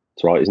now.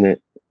 That's right, isn't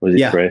it? Or is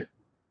it 3?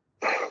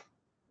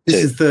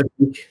 This is the third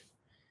week.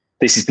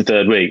 This is the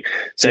third week.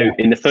 So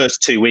in the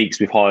first 2 weeks,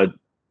 we've hired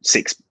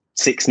six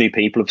new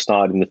people have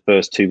started in the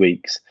first 2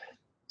 weeks.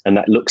 And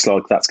that looks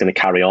like that's going to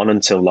carry on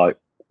until like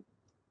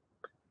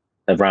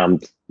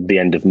around the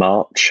end of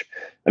March.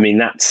 I mean,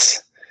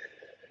 that's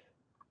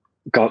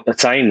got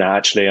saying that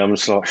actually, I'm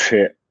just like,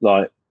 shit,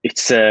 like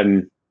it's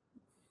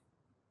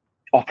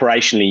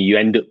operationally you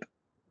end up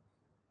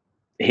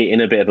hitting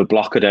a bit of a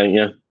blocker, don't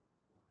you?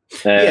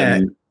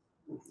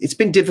 It's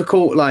been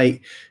difficult,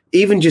 like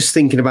even just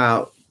thinking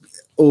about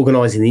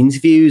organizing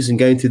interviews and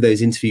going through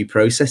those interview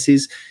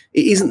processes.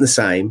 It isn't the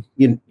same.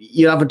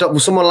 You have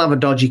someone will have a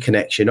dodgy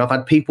connection. I've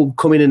had people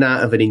come in and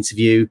out of an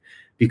interview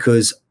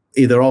because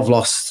either I've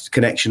lost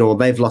connection or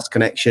they've lost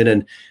connection,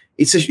 and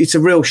it's a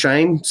real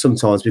shame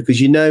sometimes, because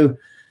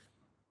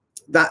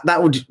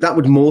that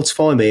would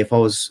mortify me if I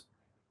was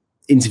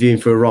interviewing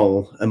for a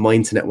role and my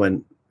internet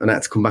went and I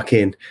had to come back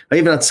in. I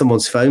even had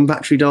someone's phone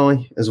battery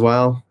die as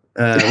well,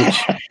 which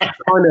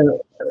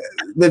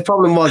the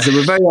problem was they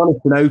were very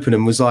honest and open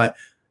and was like,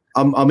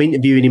 I'm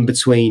interviewing in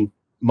between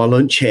my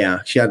lunch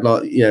here. She had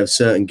like a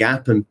certain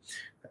gap, and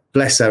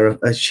bless her,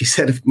 she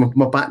said, I've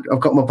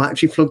got my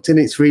battery plugged in,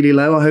 it's really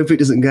low, I hope it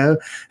doesn't go.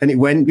 And it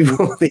went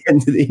before the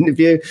end of the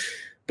interview.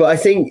 But I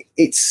think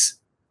it's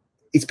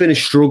been a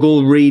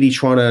struggle really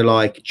trying to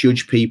like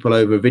judge people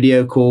over a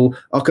video call.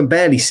 I can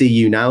barely see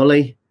you now,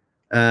 Lee.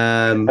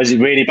 Is it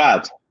really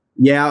bad?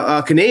 Yeah,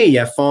 I can hear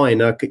you fine.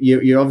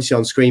 You're obviously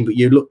on screen, but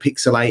you look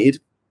pixelated.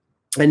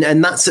 And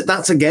that's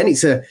again,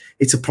 it's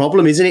a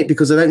problem, isn't it?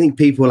 Because I don't think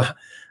people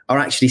are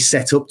actually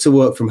set up to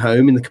work from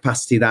home in the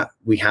capacity that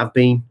we have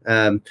been.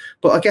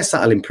 But I guess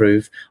that'll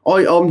improve.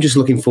 I'm just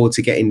looking forward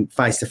to getting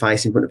face to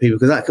face in front of people,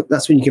 because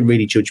that's when you can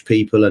really judge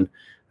people and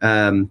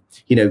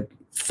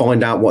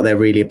find out what they're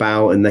really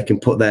about, and they can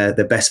put their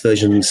best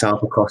version of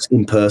themselves across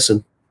in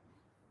person.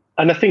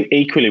 And I think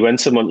equally when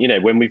someone,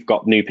 when we've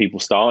got new people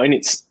starting,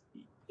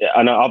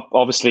 and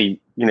obviously,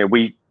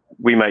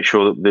 we make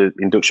sure that the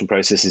induction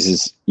process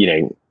is,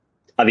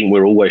 I think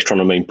we're always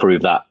trying to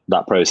improve that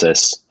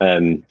process.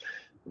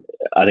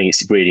 I think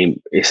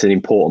it's an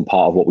important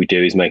part of what we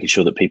do is making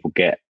sure that people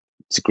get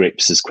to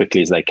grips as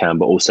quickly as they can,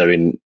 but also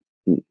in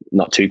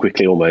not too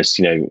quickly almost,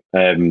 I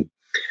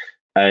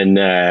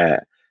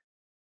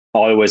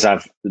always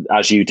have,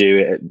 as you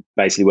do,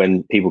 basically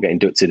when people get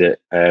inducted at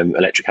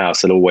Electric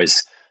House, they'll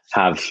always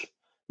have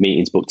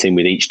meetings booked in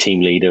with each team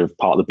leader of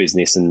part of the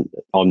business, and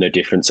I'm no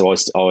different. So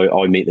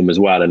I meet them as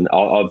well, and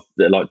I've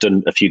like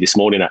done a few this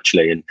morning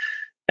actually,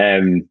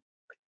 and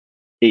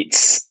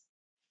it's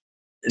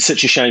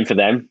such a shame for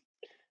them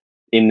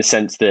in the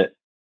sense that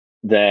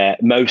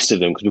most of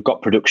them, because we've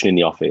got production in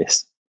the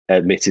office,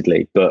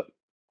 admittedly, but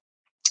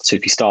so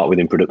if you start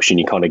within production,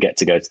 you kind of get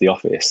to go to the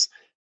office,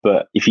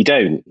 but if you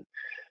don't,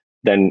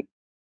 then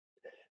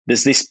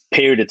there's this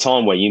period of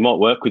time where you might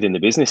work within the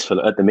business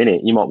at the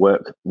minute, you might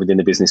work within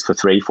the business for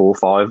 3, 4,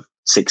 5,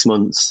 6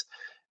 months.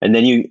 And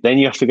then you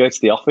have to go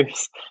to the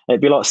office.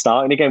 It'd be like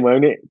starting again,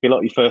 won't it? It'd be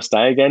like your first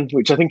day again,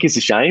 which I think is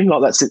a shame.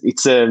 Like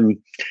it's you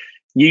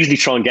usually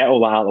try and get all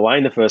that out of the way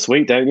in the first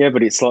week, don't you?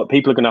 But it's like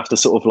people are going to have to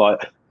sort of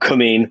like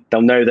come in,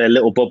 they'll know their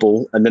little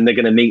bubble, and then they're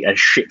going to meet a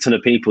shit ton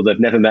of people they've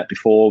never met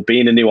before, be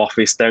in a new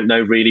office, don't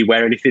know really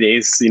where anything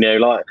is,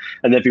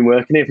 and they've been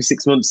working here for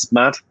 6 months. It's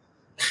mad.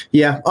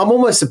 Yeah, I'm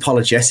almost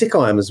apologetic.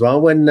 I am as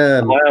well. When I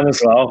am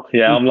as well.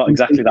 Yeah, I'm like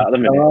exactly that at the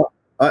minute.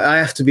 I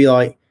have to be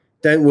like,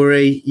 don't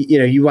worry.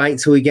 You wait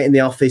till we get in the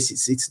office.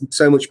 It's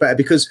so much better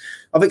because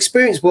I've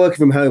experienced working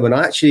from home, and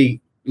I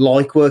actually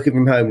like working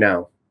from home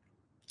now.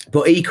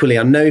 But equally,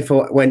 I know if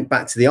I went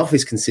back to the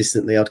office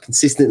consistently,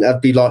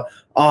 I'd be like,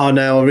 oh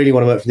no, I really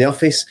want to work from the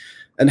office.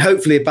 And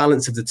hopefully, a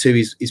balance of the two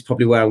is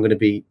probably where I'm going to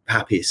be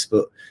happiest.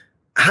 But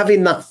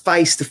having that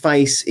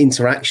face-to-face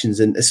interactions,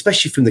 and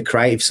especially from the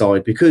creative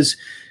side, because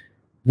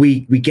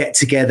we get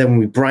together and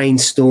we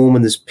brainstorm,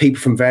 and there's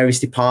people from various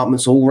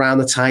departments all around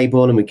the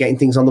table, and we're getting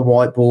things on the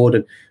whiteboard,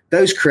 and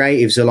those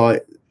creatives are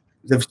like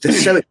they're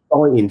so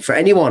exciting for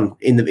anyone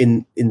in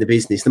the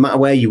business, no matter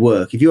where you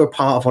work. If you're a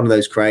part of one of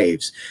those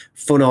creatives,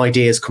 fun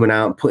ideas coming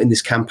out and putting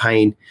this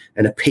campaign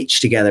and a pitch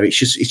together,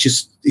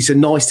 it's a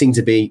nice thing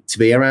to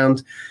be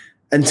around.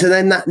 And to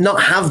then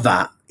not have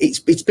that, it's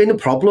been a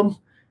problem.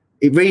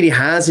 It really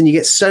has. And you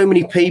get so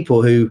many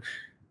people who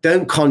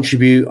don't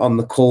contribute on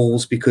the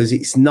calls because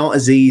it's not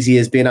as easy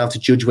as being able to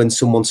judge when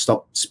someone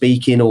stopped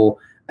speaking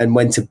and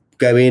when to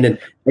go in. And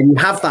you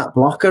have that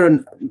blocker.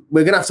 And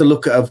we're going to have to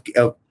look at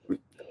a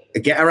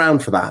get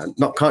around for that.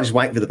 Can't just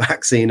wait for the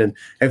vaccine and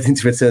everything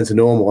to return to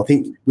normal. I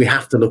think we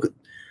have to look at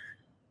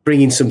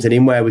bringing something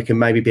in where we can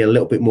maybe be a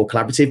little bit more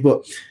collaborative.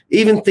 But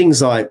even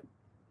things like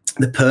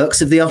the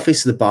perks of the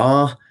office, the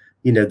bar,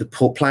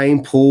 the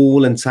playing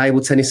pool and table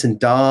tennis and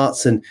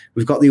darts, and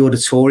we've got the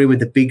auditorium with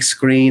the big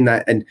screen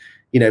and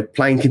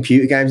playing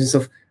computer games and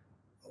stuff.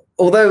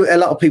 Although a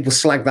lot of people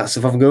slag that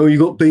stuff off and go, oh, you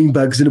got bean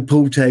bags and a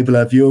pool table,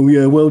 have you? Oh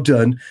yeah, well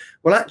done.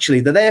 Well,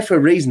 actually, they're there for a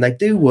reason. They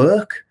do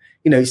work.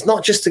 It's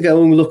not just to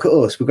go and look at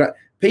us.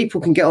 People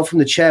can get off from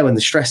the chair when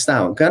they're stressed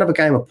out. Go and have a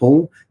game of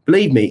pool.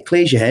 Believe me, it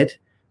clears your head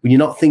when you're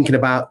not thinking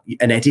about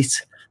an edit,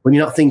 when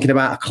you're not thinking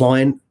about a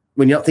client,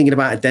 when you're not thinking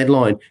about a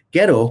deadline.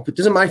 Get up. It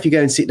doesn't matter if you go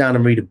and sit down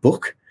and read a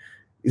book.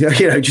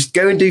 Just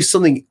go and do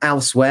something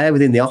elsewhere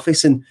within the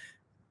office. And,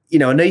 I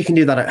know you can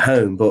do that at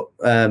home, but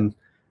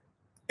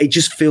it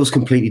just feels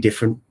completely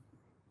different.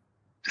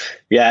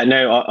 Yeah,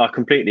 no, I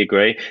completely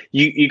agree.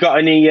 You got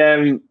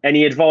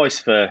any advice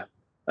for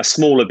a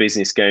smaller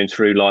business going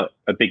through like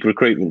a big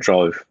recruitment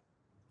drive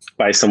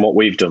based on what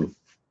we've done?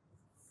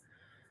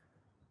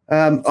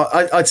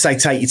 I'd say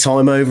take your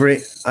time over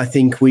it. I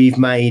think we've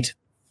made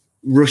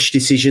rush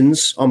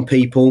decisions on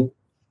people.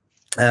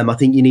 I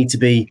think you need to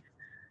be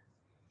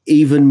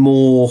even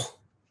more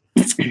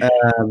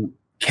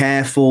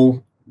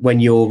careful when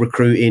you're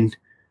recruiting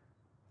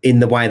in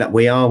the way that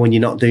we are, when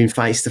you're not doing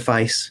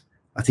face-to-face.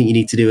 I think you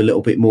need to do a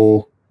little bit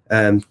more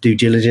due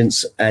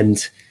diligence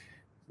and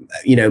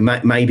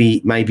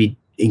maybe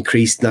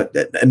increase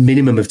a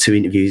minimum of 2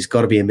 interviews.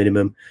 Got to be a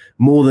minimum,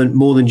 more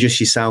than just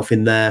yourself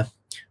in there.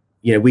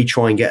 We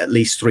try and get at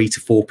least 3 to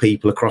 4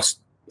 people across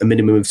a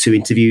minimum of 2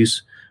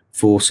 interviews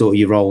for sort of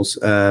your roles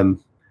that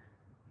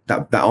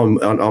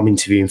I'm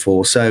interviewing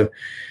for. So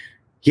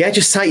yeah,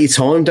 just take your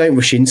time, don't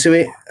rush into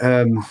it,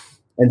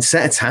 and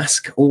set a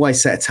task.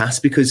 Always set a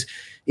task, because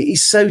it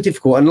is so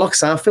difficult. And like I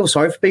say, I feel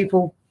sorry for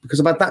people because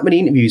I've had that many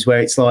interviews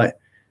where it's like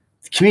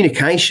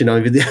communication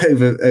over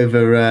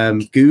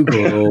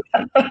Google or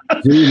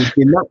Zoom has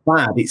been that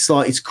bad. It's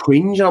like it's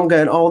cringe, and I'm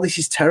going, oh, this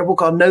is terrible.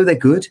 God, I know they're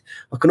good.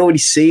 I can already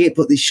see it,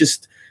 but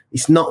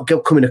it's not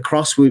coming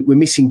across. We're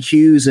missing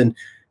cues, and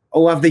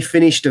oh, have they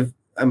finished?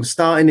 I'm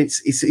starting.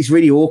 It's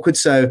really awkward.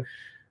 So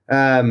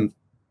I'd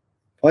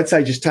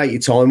say just take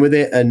your time with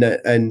it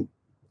and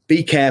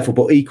be careful,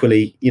 but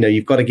equally,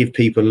 you've got to give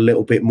people a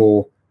little bit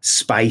more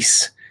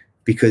space,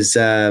 because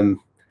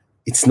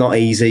it's not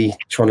easy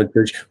trying to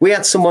judge. We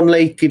had someone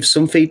give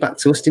some feedback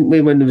to us, didn't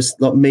we, when there was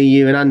like me,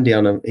 you, and Andy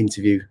on an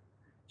interview? Do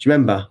you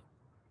remember?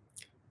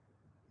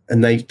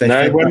 And they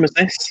no, when was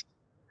this?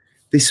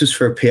 This was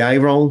for a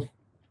PA role,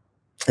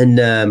 and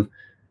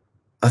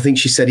I think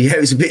she said, yeah, it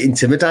was a bit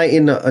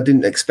intimidating. I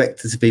didn't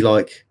expect it to be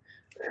like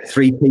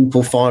 3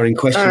 people firing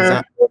questions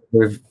at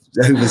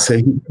over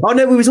Zoom. Oh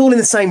no, we was all in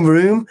the same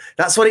room.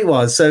 That's what it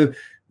was. So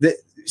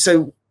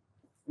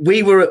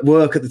we were at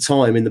work at the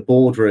time in the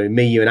boardroom,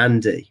 me, you, and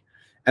Andy,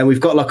 and we've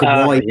got like a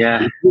wide,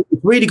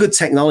 really good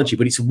technology,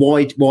 but it's a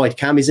wide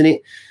cam, isn't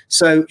it?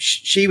 So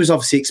she was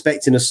obviously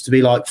expecting us to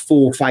be like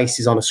 4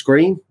 faces on a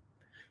screen,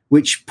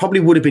 which probably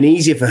would have been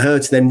easier for her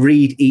to then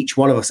read each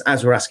one of us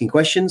as we're asking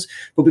questions.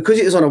 But because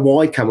it was on a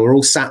wide camera, we're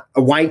all sat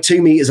away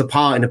 2 meters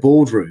apart in a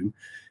boardroom.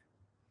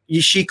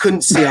 She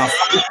couldn't see our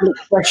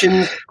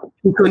expressions.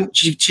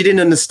 She didn't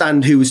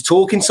understand who was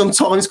talking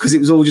sometimes because it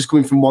was all just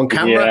coming from one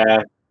camera.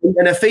 Yeah.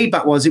 And her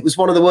feedback was it was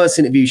one of the worst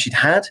interviews she'd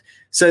had.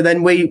 So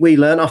then we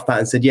learned off that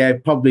and said, yeah,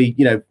 probably,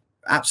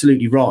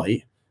 absolutely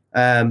right.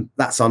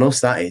 That's on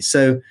us, that is.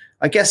 So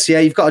I guess, yeah,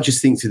 you've got to just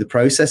think through the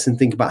process and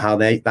think about how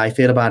they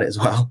feel about it as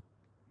well.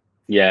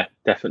 Yeah,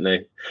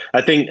 definitely.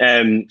 I think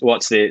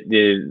what's the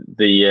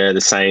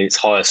saying? It's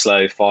hire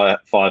slow, fire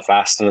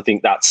fast, and I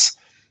think that's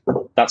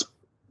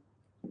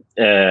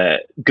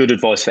good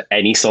advice for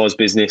any size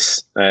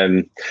business.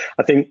 I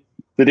think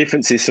the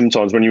difference is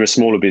sometimes when you're a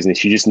smaller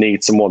business, you just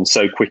need someone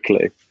so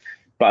quickly.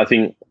 But I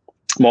think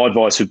my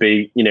advice would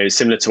be,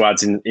 similar to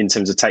ads in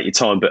terms of take your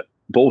time, but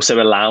also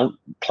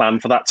plan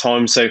for that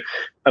time. So,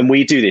 and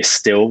we do this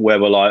still where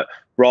we're like,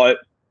 right,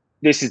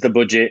 this is the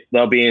budget.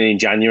 They'll be in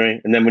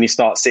January. And then when you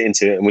start sitting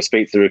to it and we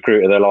speak to the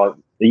recruiter, they're like,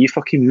 are you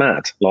fucking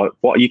mad? Like,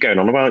 what are you going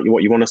on about?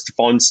 What, you want us to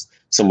find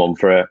someone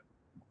for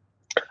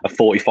a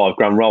 45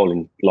 grand role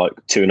in like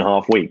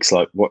 2.5 weeks?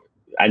 Like what?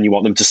 And you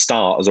want them to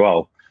start as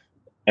well?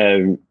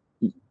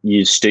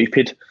 You're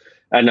stupid.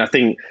 And I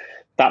think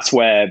that's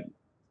where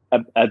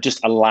just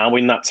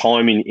allowing that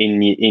time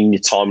in your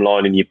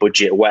timeline and your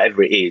budget or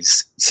whatever it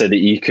is, so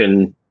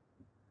that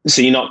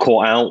so you're not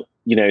caught out,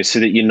 so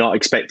that you're not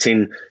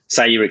expecting,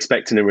 say you're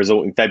expecting a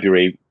result in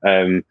February,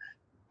 and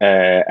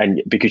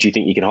because you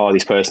think you can hire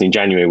this person in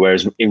January,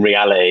 whereas in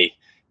reality,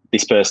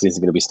 this person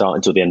isn't going to be starting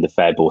until the end of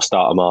Feb or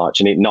start of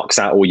March, and it knocks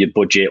out all your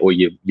budget or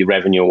your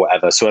revenue or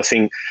whatever. So I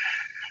think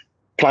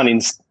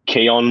planning's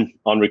key on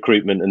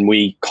recruitment, and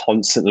we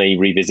constantly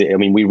revisit it. I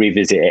mean, we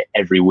revisit it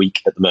every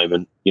week at the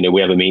moment.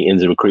 We have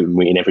a recruitment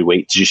meeting every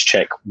week to just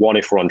check, 1,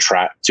 if we're on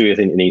track, 2, if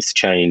it needs to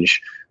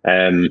change,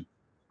 and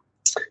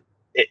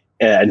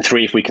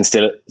 3, if we can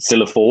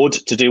still afford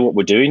to do what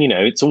we're doing.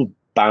 It's all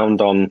bound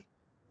on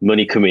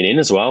money coming in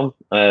as well,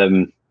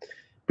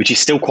 which is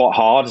still quite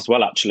hard as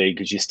well, actually,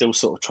 because you're still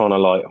sort of trying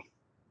to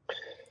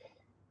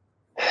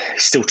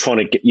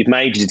get, you've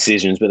made your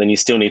decisions, but then you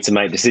still need to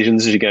make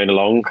decisions as you're going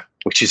along,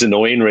 which is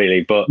annoying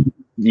really, but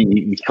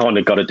you kind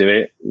of got to do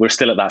it. We're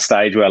still at that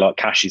stage where like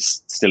cash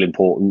is still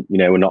important.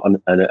 We're not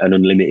an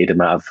unlimited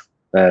amount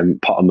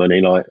of pot of money.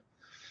 Like,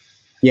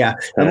 yeah.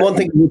 And one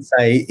thing I would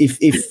say,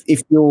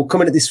 if you're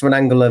coming at this from an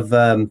angle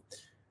of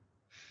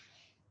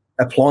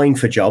applying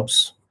for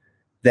jobs,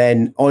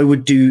 then I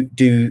would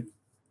do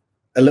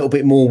a little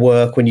bit more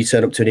work when you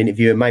turn up to an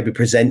interview and maybe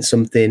present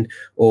something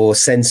or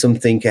send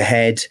something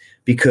ahead,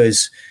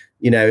 because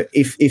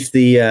if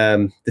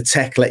the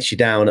tech lets you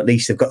down, at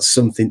least they've got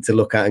something to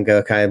look at and go,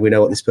 okay, we know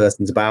what this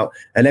person's about.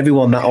 And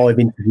everyone that I've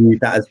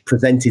interviewed that has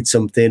presented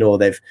something, or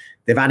they've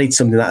added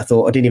something that I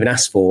thought I didn't even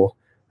ask for,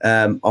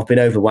 I've been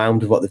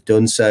overwhelmed with what they've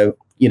done. So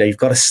you've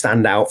got to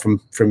stand out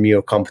from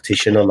your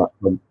competition on that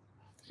front.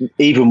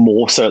 Even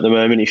more so at the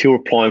moment. If you're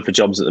applying for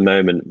jobs at the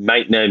moment,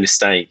 make no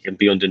mistake and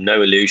be under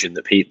no illusion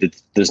that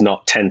there's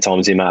not 10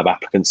 times the amount of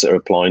applicants that are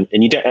applying.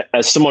 And you don't,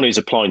 as someone who's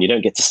applying, you don't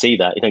get to see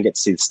that. You don't get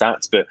to see the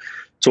stats. But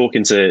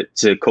talking to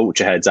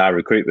culture heads, our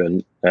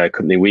recruitment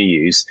company we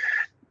use,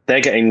 they're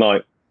getting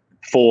like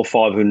 400 or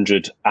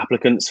 500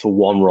 applicants for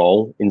one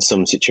role in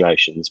some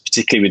situations,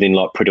 particularly within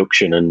like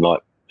production and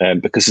like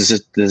because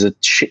there's a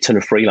shit ton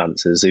of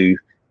freelancers who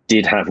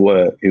did have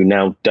work who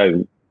now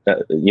don't.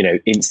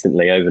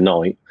 Instantly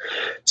overnight.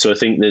 So I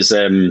think it's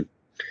a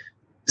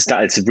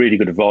really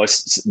good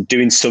advice,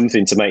 doing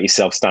something to make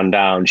yourself stand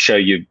out and show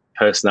your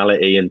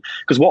personality. And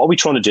because what are we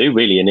trying to do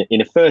really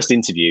in a first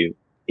interview?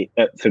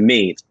 For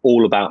me, it's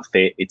all about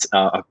fit. It's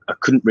I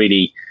couldn't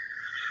really.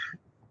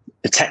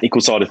 The technical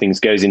side of things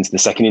goes into the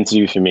second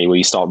interview for me, where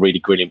you start really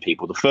grilling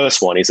people. The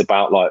first one is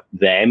about like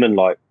them and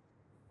like,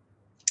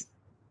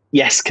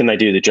 yes, can they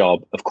do the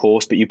job? Of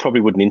course, but you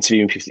probably wouldn't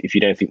interview them if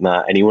you don't think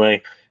that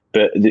anyway.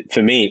 But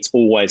for me, it's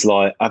always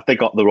like, have they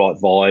got the right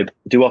vibe?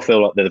 Do I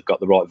feel like they've got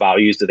the right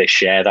values? Do they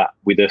share that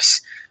with us?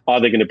 Are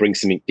they going to bring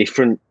something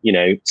different?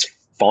 It's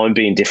fine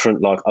being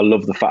different. Like, I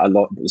love the fact,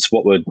 it's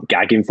what we're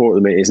gagging for at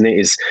the minute, isn't it?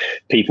 Is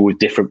people with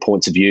different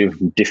points of view,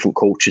 different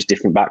cultures,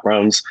 different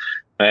backgrounds.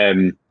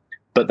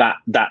 But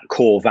that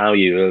core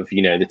value of,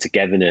 the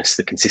togetherness,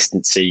 the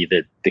consistency,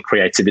 the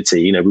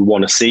creativity, we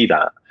want to see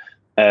that.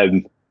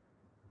 And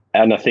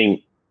I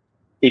think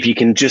if you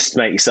can just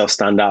make yourself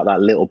stand out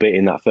that little bit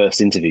in that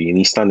first interview, and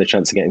you stand a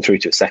chance of getting through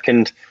to a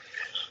second.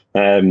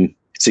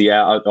 So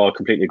yeah, I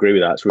completely agree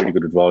with that. It's really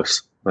good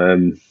advice.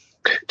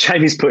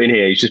 Jamie's put in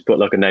here, he's just put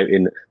like a note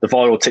in the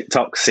viral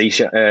TikTok sea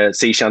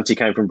shanty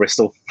came from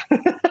Bristol.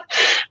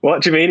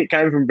 What do you mean it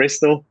came from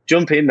Bristol?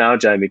 Jump in now,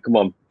 Jamie. Come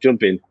on,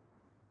 jump in.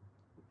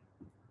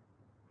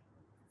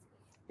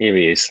 Here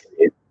he is.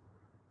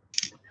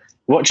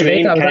 What do you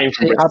mean it came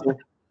from Bristol?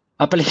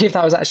 I believe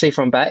that was actually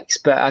from Bex,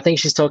 but I think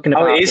she's talking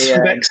about. Oh, it is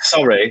from Bex.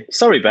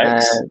 Sorry,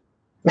 Bex.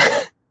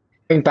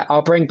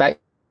 I'll bring Bex.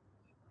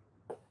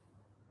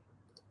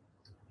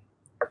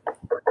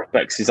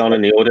 Bex is on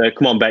in the audio.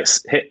 Come on,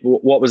 Bex.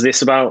 What was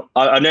this about?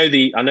 I know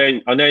the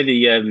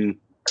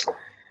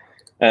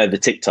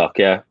TikTok.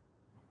 Yeah.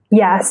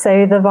 Yeah.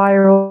 So the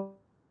viral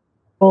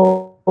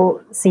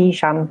sea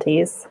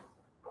shanties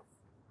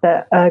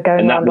that are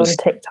going around on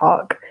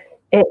TikTok.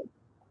 It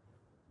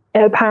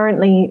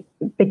apparently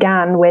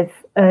began with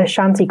a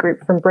shanty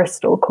group from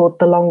Bristol called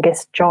the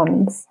Longest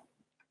Johns.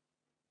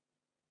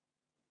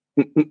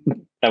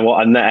 And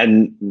what? And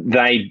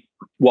they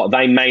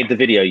made the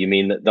video? You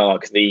mean that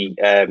like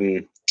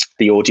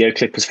the audio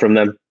clip was from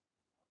them?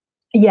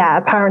 Yeah,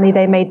 apparently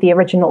they made the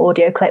original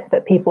audio clip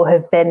that people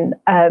have been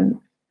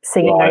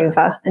singing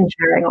over and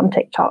sharing on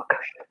TikTok.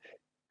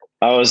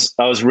 I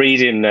was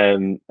reading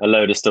a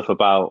load of stuff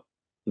about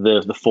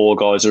the four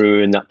guys who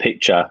were in that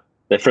picture.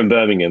 They're from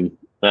Birmingham.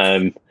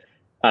 And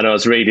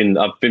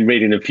I've been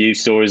reading a few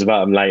stories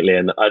about them lately,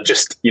 and I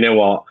just, you know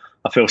what,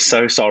 I feel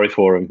so sorry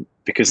for them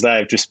because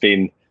they've just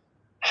been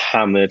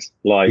hammered,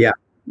 and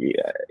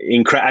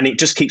it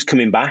just keeps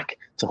coming back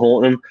to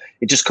haunt them.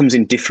 It just comes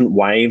in different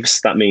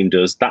waves. That meme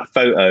does. That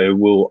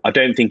photo I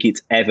don't think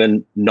it's ever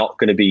not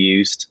going to be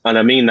used, and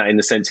I mean that in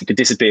the sense it could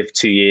disappear for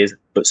 2 years,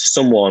 but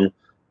someone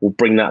will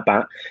bring that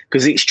back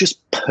because it's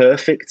just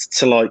perfect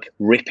to like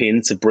rip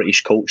into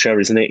British culture,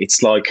 isn't it?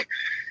 It's like.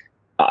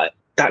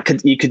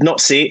 You could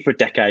not see it for a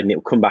decade and it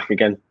will come back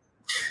again.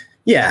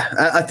 Yeah,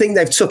 I think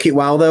they've took it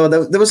well, though.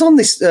 There was on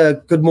this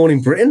Good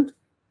Morning Britain.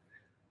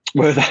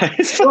 Were they?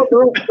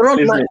 they're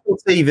on national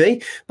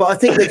TV, but I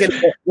think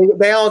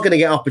they are going to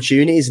get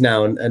opportunities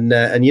now.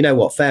 And you know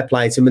what? Fair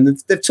play to them. And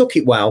they've took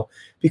it well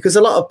because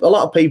a lot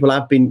of people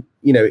have been,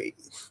 you know,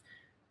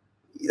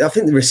 I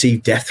think they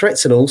received death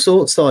threats and all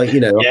sorts. Like, you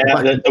know,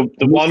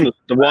 the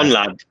one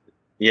lad.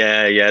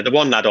 Yeah. The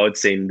one lad I'd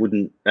seen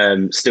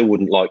still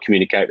wouldn't like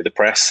communicate with the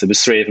press. There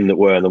was 3 of them that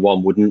were, and the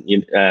one wouldn't.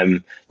 Like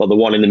the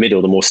one in the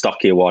middle, the more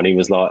stockier one, he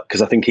was like,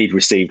 because I think he'd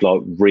received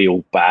like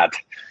real bad,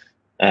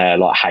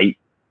 like hate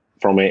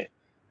from it,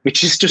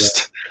 which is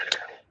just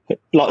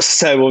like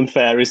so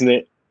unfair, isn't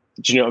it?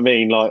 Do you know what I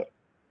mean? Like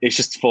it's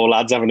just 4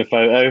 lads having a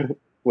photo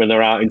when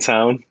they're out in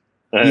town.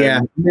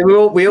 We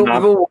all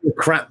wore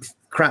crap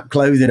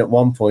clothing at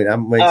one point,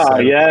 haven't we? Oh,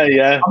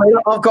 yeah. I mean,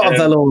 I've got a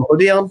velour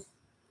hoodie on.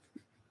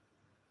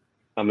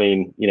 I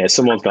mean, you know,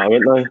 someone's got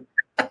it, haven't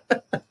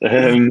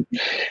they?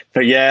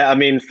 But yeah, I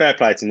mean, fair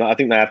play to them. I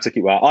think they have took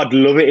it well. I'd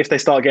love it if they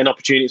start getting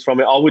opportunities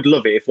from it. I would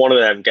love it if one of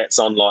them gets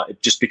on, like,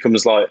 it just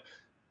becomes like,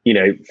 you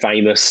know,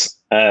 famous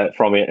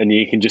from it, and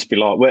you can just be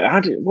like, "Well, how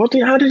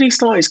did he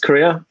start his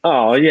career?"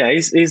 Oh yeah,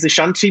 he's the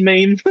shanty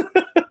meme.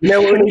 You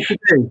know what we need to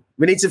do?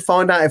 We need to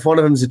find out if one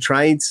of them's a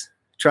tradesman.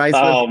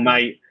 Oh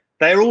mate,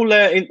 they're all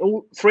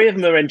 3 of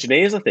them are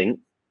engineers, I think.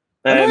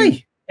 Are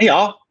they? They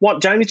are.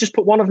 What? Jamie's just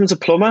put one of them's a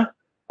plumber.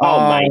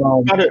 Oh mate,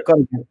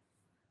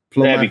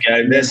 there we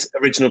go. There's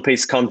original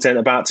piece of content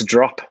about to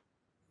drop.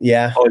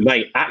 Yeah. Oh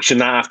mate, action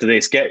that after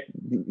this.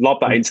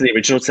 Lob that into the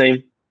original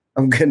team.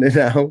 I'm gonna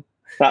know.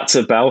 That's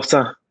a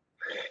belter.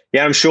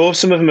 Yeah, I'm sure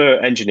some of them are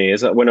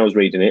engineers. When I was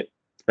reading it,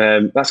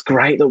 that's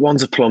great that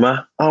one's a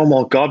plumber. Oh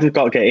my god, we've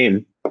got to get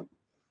him.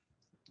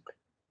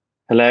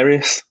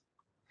 Hilarious.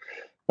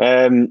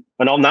 And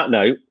on that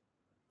note,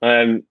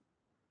 I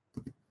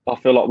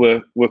feel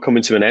like we're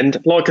coming to an end.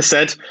 Like I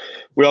said,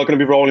 we are going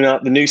to be rolling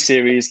out the new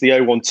series, the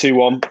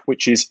 0121,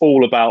 which is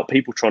all about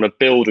people trying to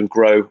build and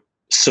grow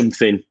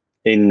something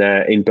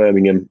in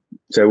Birmingham.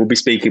 So we'll be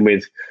speaking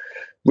with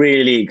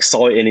really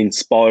exciting,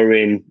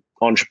 inspiring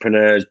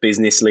entrepreneurs,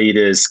 business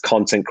leaders,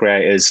 content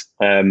creators.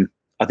 I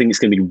think it's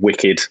going to be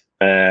wicked.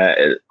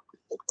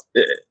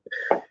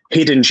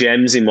 Hidden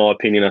gems, in my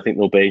opinion. I think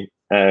there'll be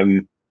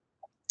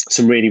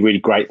some really, really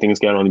great things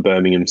going on in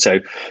Birmingham. So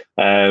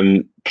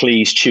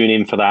please tune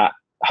in for that.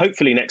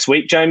 Hopefully next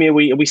week. Jamie, are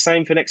we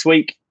saying for next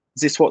week?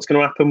 Is this what's going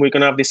to happen? We're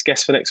going to have this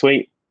guest for next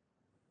week?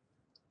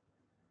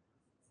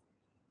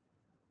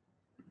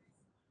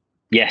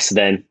 Yes,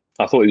 then.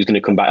 I thought he was going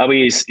to come back. Oh,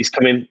 he is. He's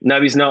coming.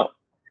 No, he's not.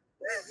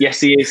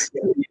 Yes, he is.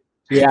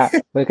 Yeah,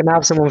 we're going to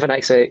have someone for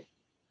next week.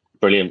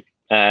 Brilliant.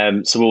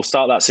 So we'll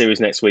start that series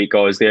next week,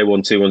 guys. The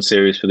 0121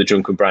 series for the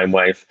Drunken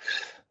Brainwave.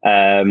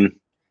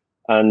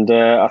 And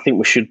I think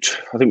we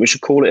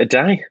should call it a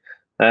day.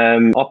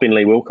 I've been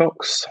Lee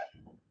Wilcox.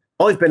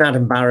 I've been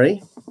Adam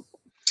Barry.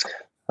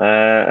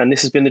 And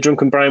this has been the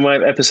Drunken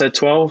Brainwave, episode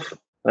 12.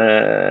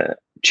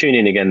 Tune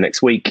in again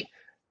next week.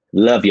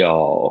 Love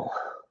y'all.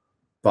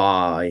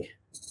 Bye.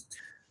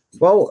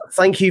 Well,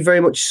 thank you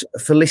very much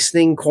for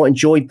listening. Quite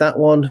enjoyed that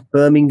one.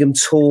 Birmingham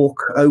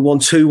Talk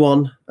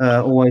 0121.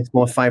 Always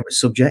my favourite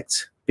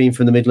subject, being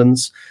from the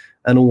Midlands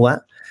and all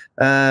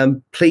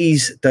that.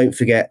 Please don't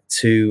forget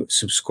to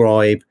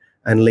subscribe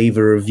and leave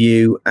a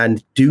review.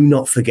 And do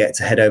not forget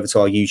to head over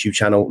to our YouTube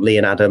channel, Lee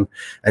and Adam,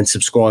 and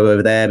subscribe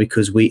over there,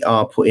 because we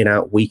are putting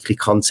out weekly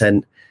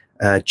content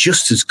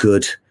just as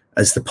good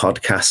as the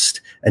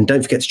podcast. And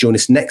don't forget to join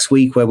us next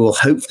week, where we'll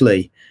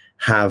hopefully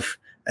have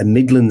a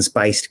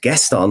Midlands-based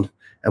guest on,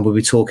 and we'll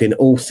be talking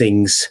all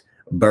things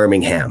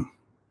Birmingham.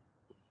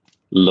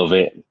 Love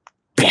it.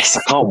 Yes,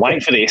 I can't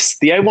wait for this.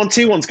 The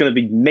 0121's going to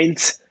be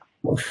mint.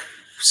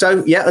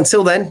 So, yeah,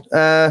 until then,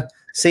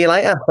 see you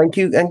later. Thank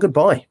you and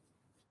goodbye.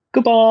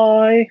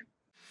 Goodbye.